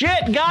 Okay.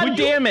 Shit! God Would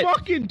damn you it!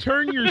 fucking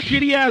turn your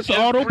shitty ass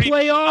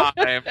autoplay off?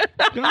 Time.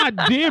 God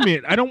damn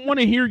it! I don't want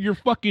to hear your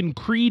fucking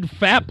Creed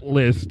FAP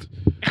list.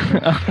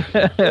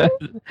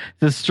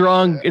 It's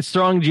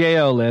strong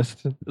JO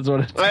list. Is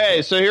what it's.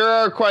 Okay, so here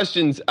are our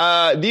questions.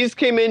 These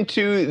came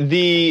into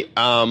the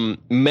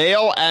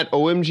mail at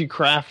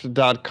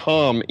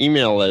omgcraft.com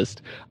email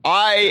list.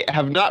 I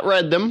have not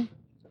read them.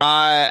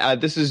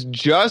 This is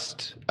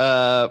just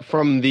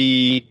from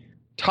the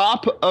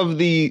top of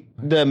the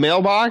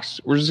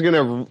mailbox. We're just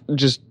gonna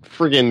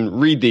friggin'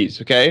 read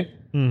these, okay?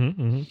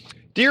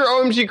 Dear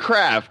OMG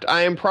Craft,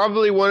 I am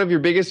probably one of your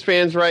biggest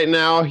fans right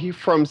now.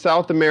 From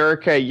South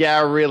America,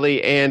 yeah,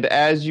 really. And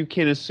as you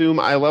can assume,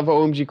 I love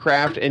OMG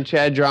Craft and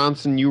Chad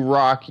Johnson. You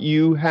rock.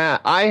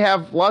 I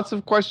have lots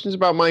of questions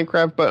about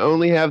Minecraft, but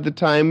only have the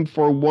time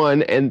for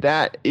one, and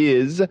that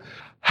is,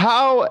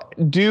 how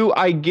do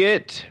I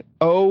get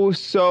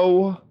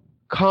so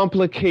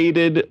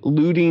complicated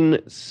looting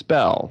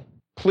spell?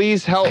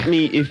 Please help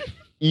me if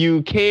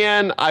you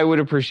can. I would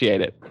appreciate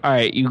it. All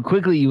right, you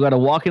got to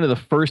walk into the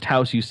first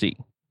house you see,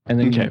 and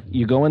then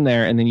you go in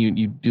there, and then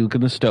you look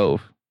in the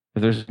stove.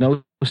 If there's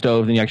no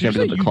stove, then you actually have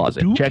to go to the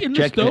closet. Check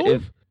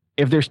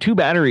if there's 2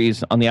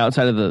 batteries on the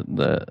outside of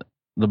the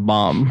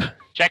bomb.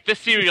 Check the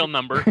serial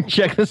number.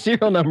 Check the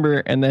serial number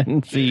and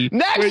then see.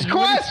 Next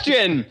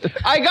question.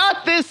 I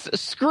got this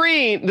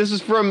screen. This is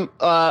from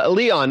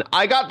Leon.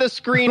 I got this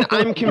screen.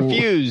 I'm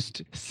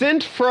confused.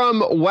 Sent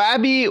from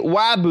Wabby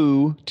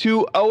Wabu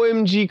to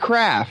OMG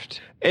Craft.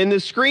 And the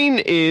screen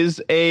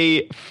is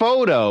a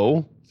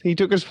photo. He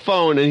took his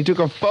phone and he took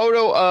a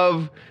photo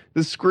of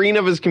the screen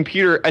of his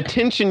computer.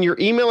 Attention, your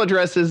email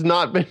address has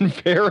not been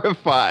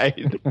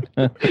verified.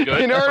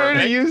 In order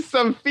to use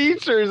some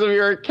features of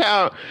your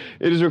account,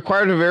 it is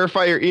required to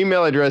verify your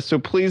email address, so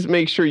please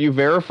make sure you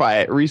verify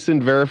it.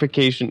 Recent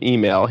verification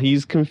email.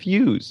 He's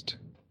confused.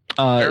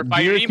 Verify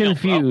your You're email,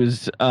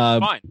 confused.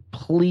 Fine.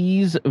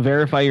 Please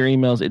verify your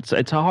emails.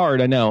 It's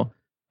hard, I know.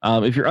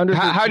 If you're under,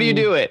 How do you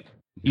do it?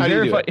 How do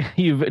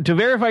you do it? To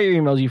verify your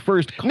emails, you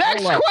first call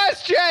Next up.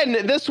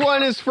 question. This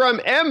one is from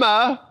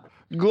Emma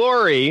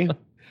Glory.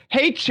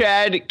 Hey,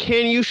 Chad,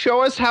 can you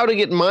show us how to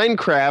get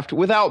Minecraft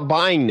without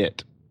buying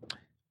it?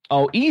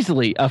 Oh,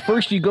 easily.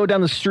 First, you go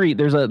down the street.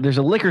 There's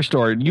a liquor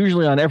store,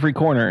 usually on every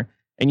corner,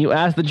 and you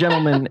ask the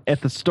gentleman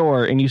at the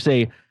store, and you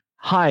say,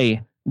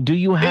 "Hi, do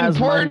you have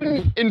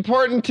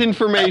Important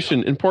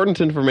information.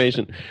 Important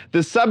information.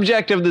 The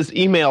subject of this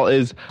email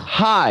is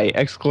 "Hi!"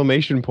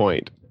 exclamation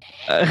point.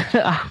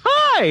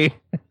 Hi."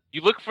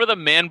 You look for the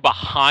man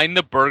behind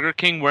the Burger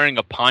King wearing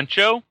a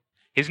poncho.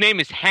 His name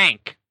is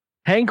Hank.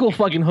 Hank will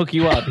fucking hook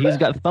you up. He's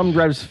got thumb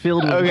drives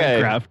filled with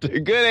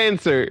Minecraft. Good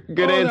answer.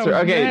 Good Oh, that answer.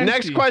 was Okay, nasty.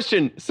 next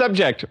question.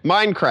 Subject,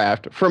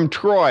 Minecraft, from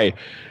Troy.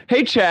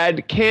 Hey,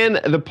 Chad, can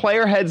the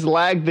player heads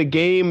lag the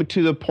game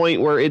to the point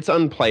where it's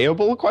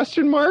unplayable?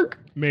 Question mark.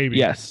 Maybe.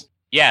 Yes.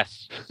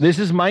 Yes. This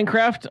is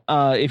Minecraft.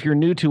 If you're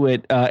new to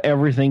it,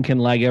 everything can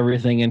lag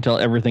everything until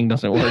everything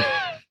doesn't work.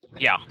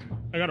 Yeah.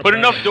 I gotta Put buy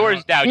enough that.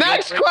 doors down.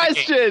 Next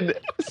question.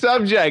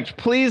 Subject,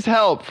 please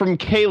help, from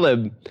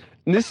Caleb.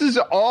 This is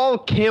all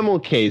camel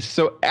case,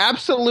 so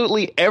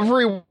absolutely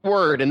every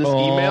word in this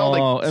email, the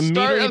start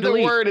immediately of the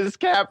delete. word is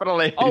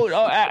capitalized.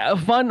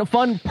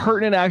 Fun,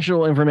 pertinent,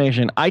 actual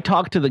information. I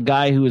talked to the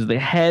guy who is the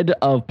head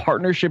of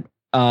partnership.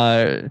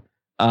 What's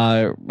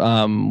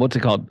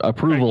it called?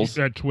 Approvals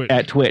At Twitch.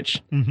 at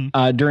Twitch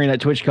during that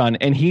TwitchCon,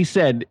 and he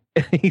said,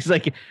 he's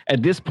like,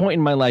 at this point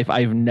in my life,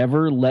 I've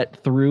never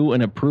let through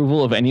an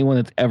approval of anyone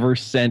that's ever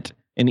sent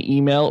an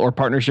email or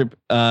partnership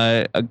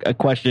a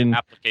question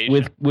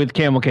Application. with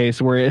Camel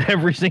Case where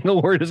every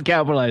single word is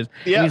capitalized.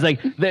 Yeah. And he's like,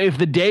 if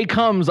the day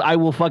comes, I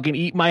will fucking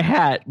eat my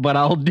hat, but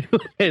I'll do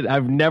it.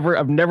 I've never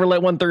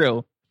let one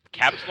through.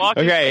 Caps lock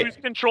Okay. is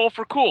cruise control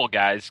for cool,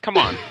 guys. Come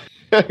on.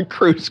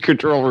 Cruise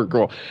control were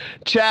cool.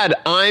 Chad,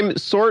 I'm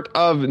sort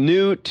of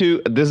new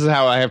to, this is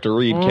how I have to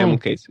read Camel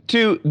Case,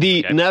 to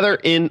the Nether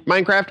in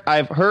Minecraft.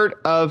 I've heard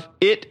of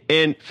it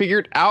and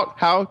figured out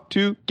how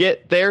to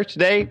get there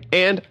today,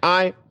 and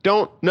I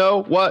don't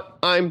know what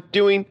I'm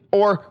doing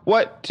or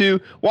what to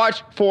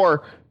watch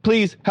for.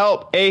 Please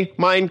help a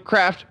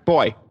Minecraft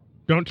boy.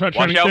 Don't touch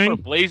Watch anything. out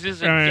for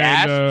blazes and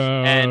gas,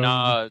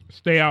 and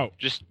stay out.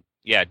 just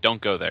don't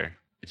go there.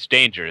 It's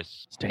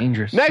dangerous. It's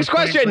dangerous. Next Just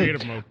playing question.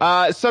 creative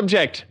mode.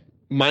 Subject,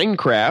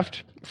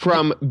 Minecraft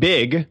from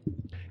Big.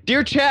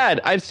 Dear Chad,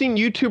 I've seen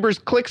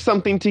YouTubers click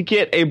something to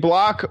get a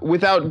block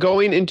without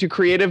going into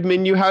creative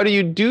menu. How do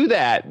you do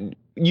that?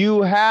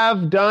 You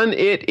have done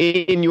it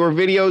in your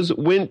videos.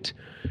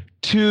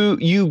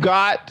 You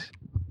got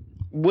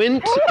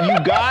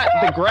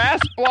the grass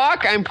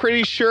block. I'm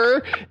pretty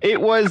sure it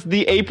was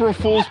the April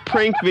Fool's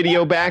prank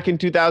video back in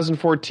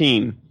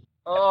 2014.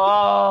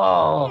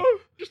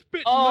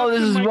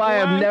 This is why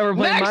I'm never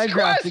playing Next Minecraft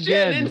question,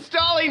 again.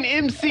 installing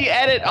MC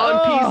Edit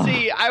on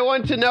PC. I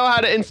want to know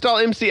how to install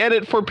MC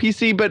Edit for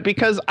PC, but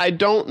because I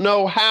don't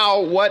know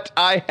what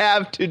I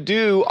have to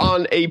do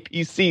on a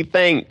PC.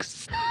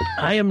 Thanks.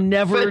 I am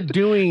never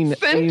doing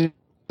a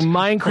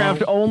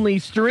Minecraft-only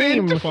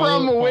stream. Sent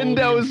from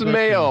Windows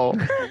Mail.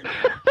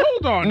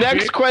 Hold on.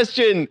 Next Jake.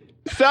 question.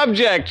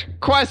 Subject,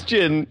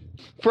 question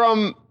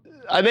from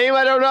a name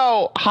I don't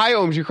know. Hi,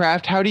 OMG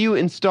Craft. How do you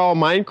install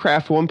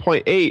Minecraft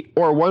 1.8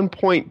 or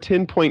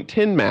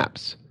 1.10.10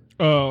 maps?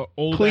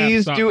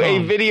 Please do a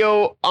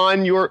video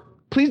on your...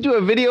 Please do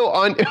a video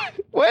on...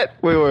 What?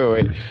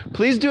 Wait.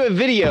 Please do a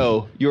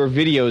video. Your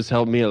videos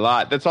help me a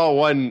lot. That's all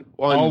one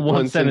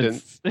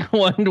sentence.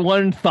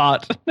 one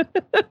thought.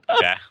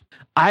 Yeah.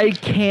 I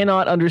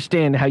cannot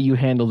understand how you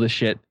handle this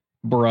shit,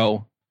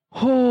 bro.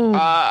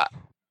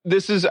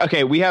 This is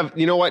okay. We have,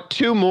 you know what,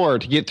 2 more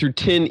to get through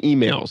 10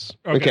 emails.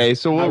 Okay,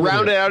 so we'll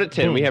round it out at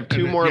 10. We have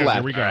 2 more left.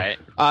 There we go.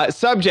 All right.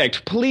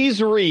 Subject, please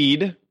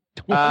read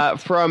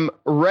from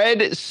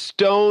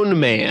Redstone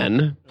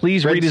Man.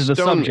 Please read as the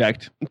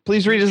subject.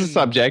 Please read as the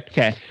subject.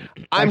 Okay.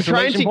 I'm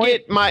trying to Exclamation point?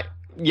 get my.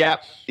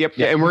 Yep.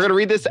 And we're going to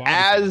read this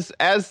as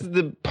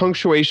the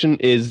punctuation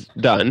is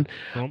done.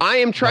 I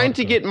am trying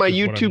to get my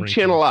YouTube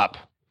channel up.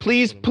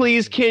 Please,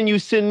 can you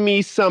send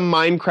me some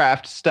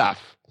Minecraft stuff?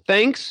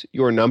 Thanks,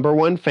 your number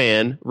 1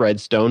 fan,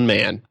 Redstone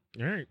Man.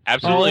 All right.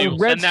 Absolutely. Oh, We'll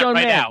send that Redstone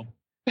right Man. out.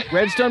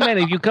 Redstone Man,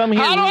 if you come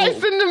here, How do I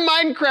send him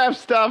Minecraft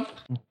stuff?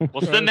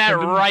 We'll send that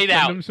right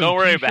out. Don't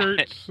worry about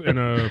it.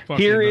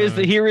 here is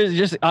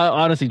just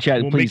honestly,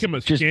 Chad. We'll please make him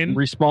a just skin.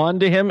 respond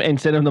to him and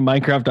send him the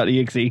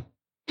Minecraft.exe.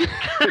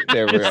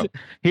 There we go.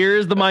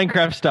 Here's the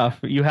Minecraft stuff.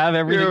 You have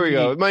everything. Here we you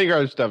go. need.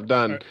 Minecraft stuff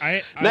done.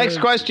 I Next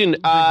question.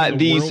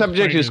 The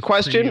subject is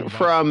question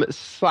from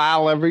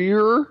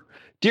Salavier.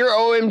 Dear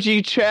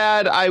OMG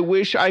Chad, I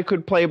wish I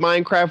could play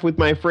Minecraft with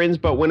my friends,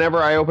 but whenever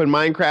I open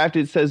Minecraft,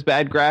 it says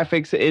bad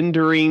graphics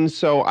endering,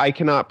 so I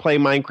cannot play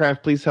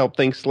Minecraft. Please help.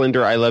 Thanks,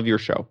 Slender. I love your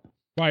show.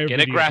 Get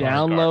a graphics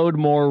card.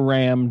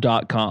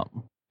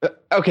 Downloadmoreram.com.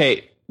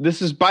 Okay,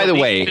 this is, by the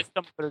way,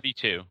 System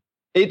 32.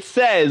 it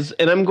says,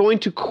 and I'm going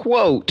to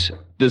quote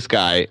this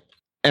guy,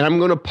 and I'm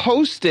going to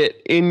post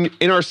it in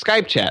our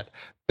Skype chat.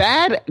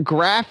 Bad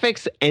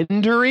graphics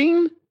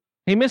endering?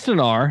 He missed an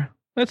R.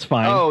 That's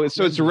fine. Oh,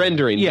 so it's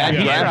rendering. Yeah, Bad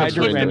he graphics tried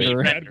to rendering.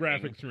 render. Bad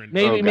graphics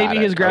render. Maybe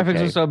his graphics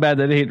Okay. are so bad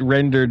that it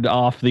rendered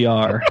off the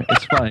R.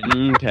 It's fine.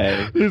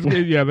 Okay.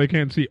 Yeah, they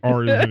can't see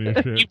R's in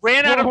his shit. He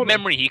ran out Well, of hold on.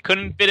 memory. He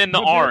couldn't fit in the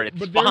But R. there- It's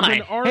but there's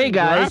fine. an R Hey in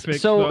guys,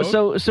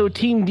 graphics, so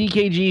Team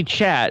DKG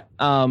chat.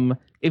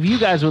 If you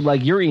guys would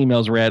like your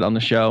emails read on the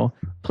show,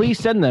 please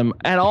send them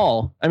at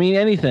all. I mean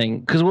anything,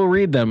 because we'll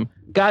read them.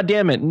 God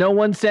damn it! No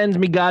one sends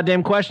me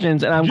goddamn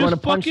questions, and I'm Just going to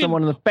punch fucking-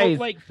 someone in the face.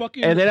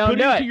 and they don't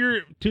do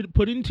it.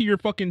 Put into your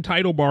fucking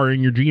title bar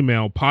in your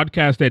Gmail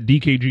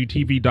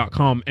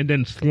podcast@dkgtv.com and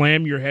then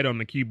slam your head on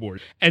the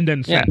keyboard and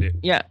then send it.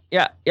 Yeah.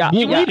 We'll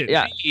read it.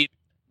 Read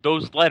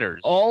those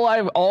letters. All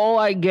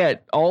I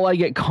get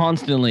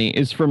constantly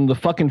is from the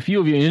fucking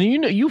few of you,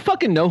 and you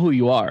fucking know who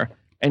you are,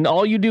 and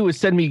all you do is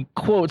send me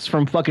quotes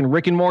from fucking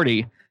Rick and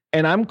Morty,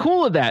 and I'm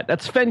cool with that.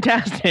 That's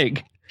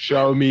fantastic.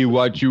 Show me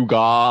what you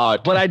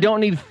got. But I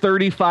don't need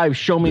 35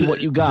 show me what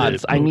you got.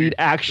 I need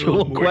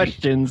actual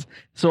questions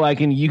so I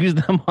can use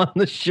them on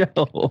the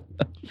show.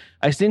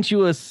 I sent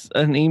you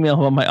an email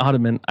about my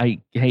ottoman. I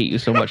hate you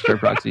so much, Third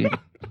Proxy.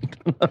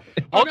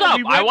 Hold no, up.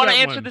 we read I want to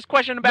that answer one. this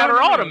question about No, her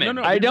no, no, ottoman.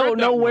 no, I we don't read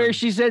know that where one.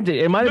 she sent it.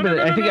 It might have been.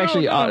 I think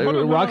actually, hold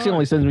on. Roxy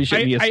only sends me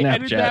shit via I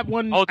edited Snapchat. that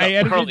one. Hold I up,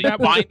 edited Curly.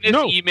 that one. Find this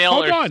No, email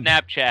hold or on.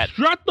 Snapchat.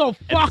 Shut the and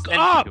fuck send it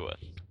up. to us.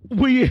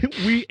 We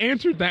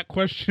answered that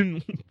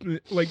question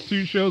like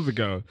 2 shows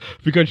ago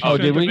because she sent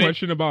did a we?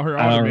 question about her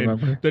I don't ottoman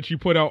remember. that she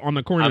put out on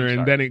the corner, I'm and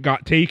sorry. then it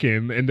got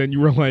taken, and then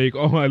you were like,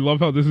 "Oh, I love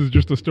how this is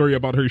just a story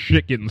about her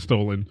shit getting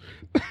stolen."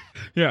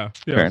 yeah.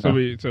 Fair So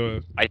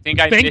enough. I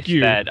think I Thank missed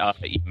you. that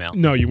email.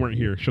 No, you weren't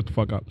here. Shut the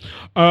fuck up.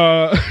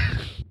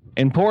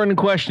 Important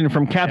question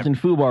from Captain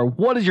Fubar.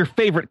 What is your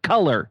favorite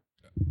color?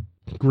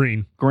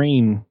 Green.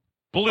 Green.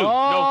 Blue. Oh!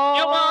 No,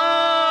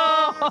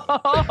 yellow.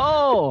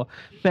 Oh,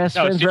 best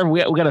No, friends see- forever.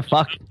 We gotta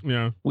fuck.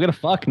 Yeah. We gotta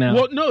fuck now.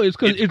 Well, no, it's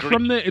because It's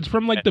it's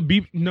from like the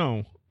B.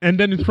 No. And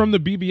then it's from the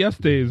BBS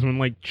days when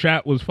like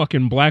chat was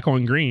fucking black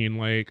on green.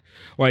 Like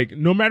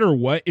no matter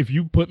what, if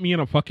you put me in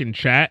a fucking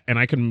chat and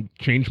I can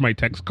change my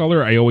text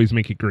color, I always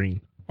make it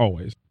green.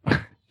 Always.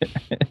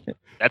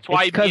 That's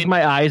why because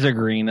my eyes are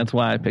green. That's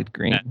why I picked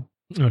green.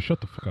 Oh,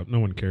 shut the fuck up. No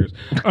one cares.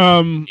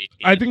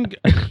 I think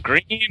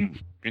green's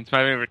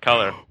my favorite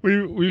color.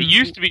 we It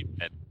used to be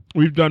red.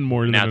 we've done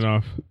more than Now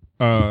it's-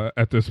 enough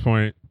at this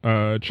point.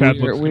 Chad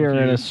looks We are at a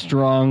confused.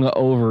 strong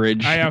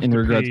overage I have in to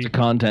regards pee. to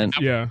content.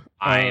 Yeah.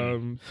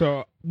 Fine.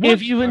 So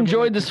If you've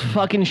enjoyed this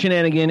fucking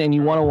shenanigan and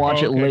you want to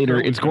watch it Okay, later,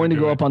 Curly's it's going to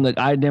gonna go do up on the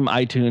IDEM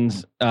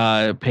iTunes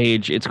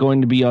page. It's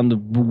going to be on the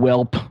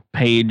Whelp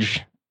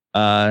page.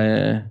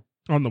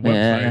 on the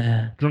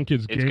website,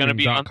 It's going to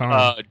be on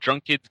drunkkidsgaming.com.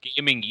 Drunk Kids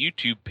Gaming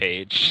YouTube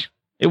page.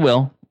 It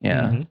will.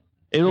 Yeah. Mhm.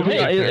 It'll be.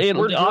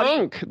 We're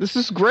drunk. This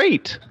is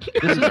great.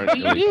 This is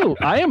you.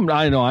 I am.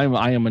 I know.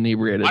 I am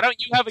inebriated. Why don't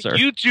you have a Sir.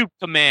 YouTube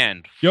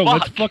command? Yo,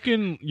 Fuck.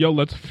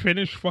 let's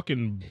finish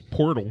fucking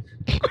Portal.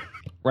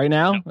 Right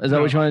now? Is that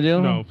No, what you want to do?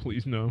 No,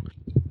 please, no.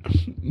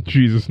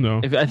 Jesus,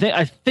 no. If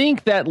I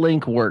think that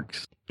link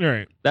works. All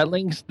right. That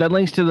links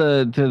to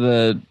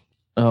the.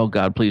 Oh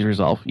God! Please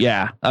resolve.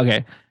 Yeah.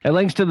 Okay. It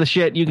links to the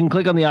shit. You can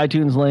click on the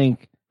iTunes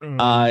link.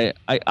 I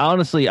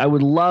honestly, I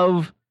would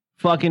love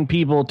fucking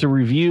people to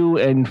review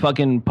and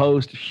fucking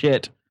post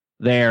shit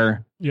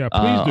there. Yeah,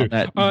 please do.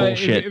 That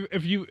bullshit.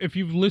 If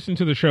you've listened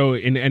to the show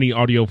in any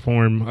audio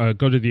form,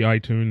 go to the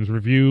iTunes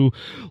review,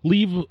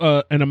 leave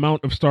an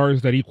amount of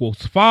stars that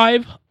equals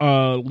 5.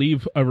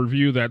 Leave a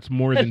review that's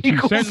more than 2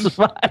 Equals sentences.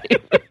 5.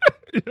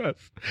 Yes.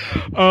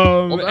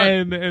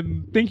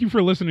 And thank you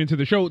for listening to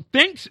the show.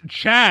 Thanks,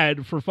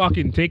 Chad, for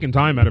fucking taking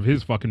time out of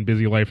his fucking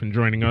busy life and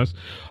joining us.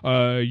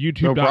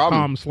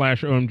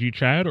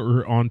 YouTube.com/OMGChad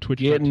or on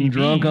Twitch.tv. Getting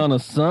drunk on a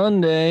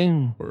Sunday.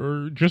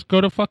 Or just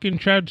go to fucking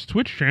Chad's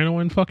Twitch channel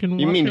and fucking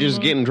You watch mean him,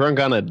 just getting drunk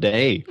on a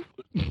day?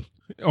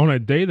 on a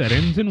day that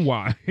ends in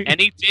Y.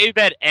 Any day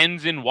that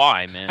ends in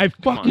Y, man. I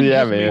Come fucking on.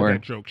 Yeah, just made man.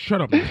 that joke.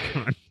 Shut up,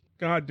 God.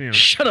 God damn.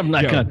 Shut up,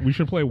 not Yeah, gun. we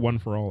should play One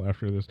for All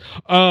after this.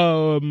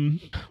 I'm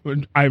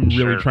really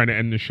Sure. trying to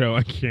end the show.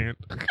 I can't.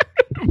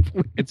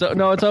 It's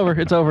over.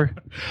 It's over.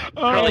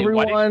 Curly,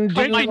 what Everyone, did-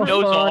 put do my a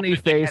nose off funny in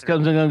the face header.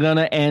 because I'm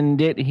gonna end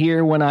it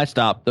here when I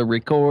stop the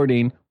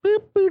recording.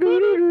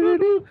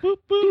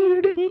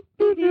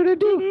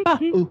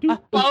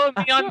 Follow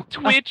me on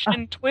Twitch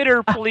and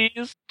Twitter,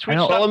 please.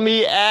 Follow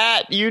me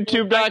at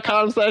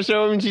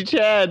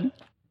youtube.com/OMGChad.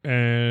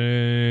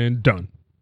 And done.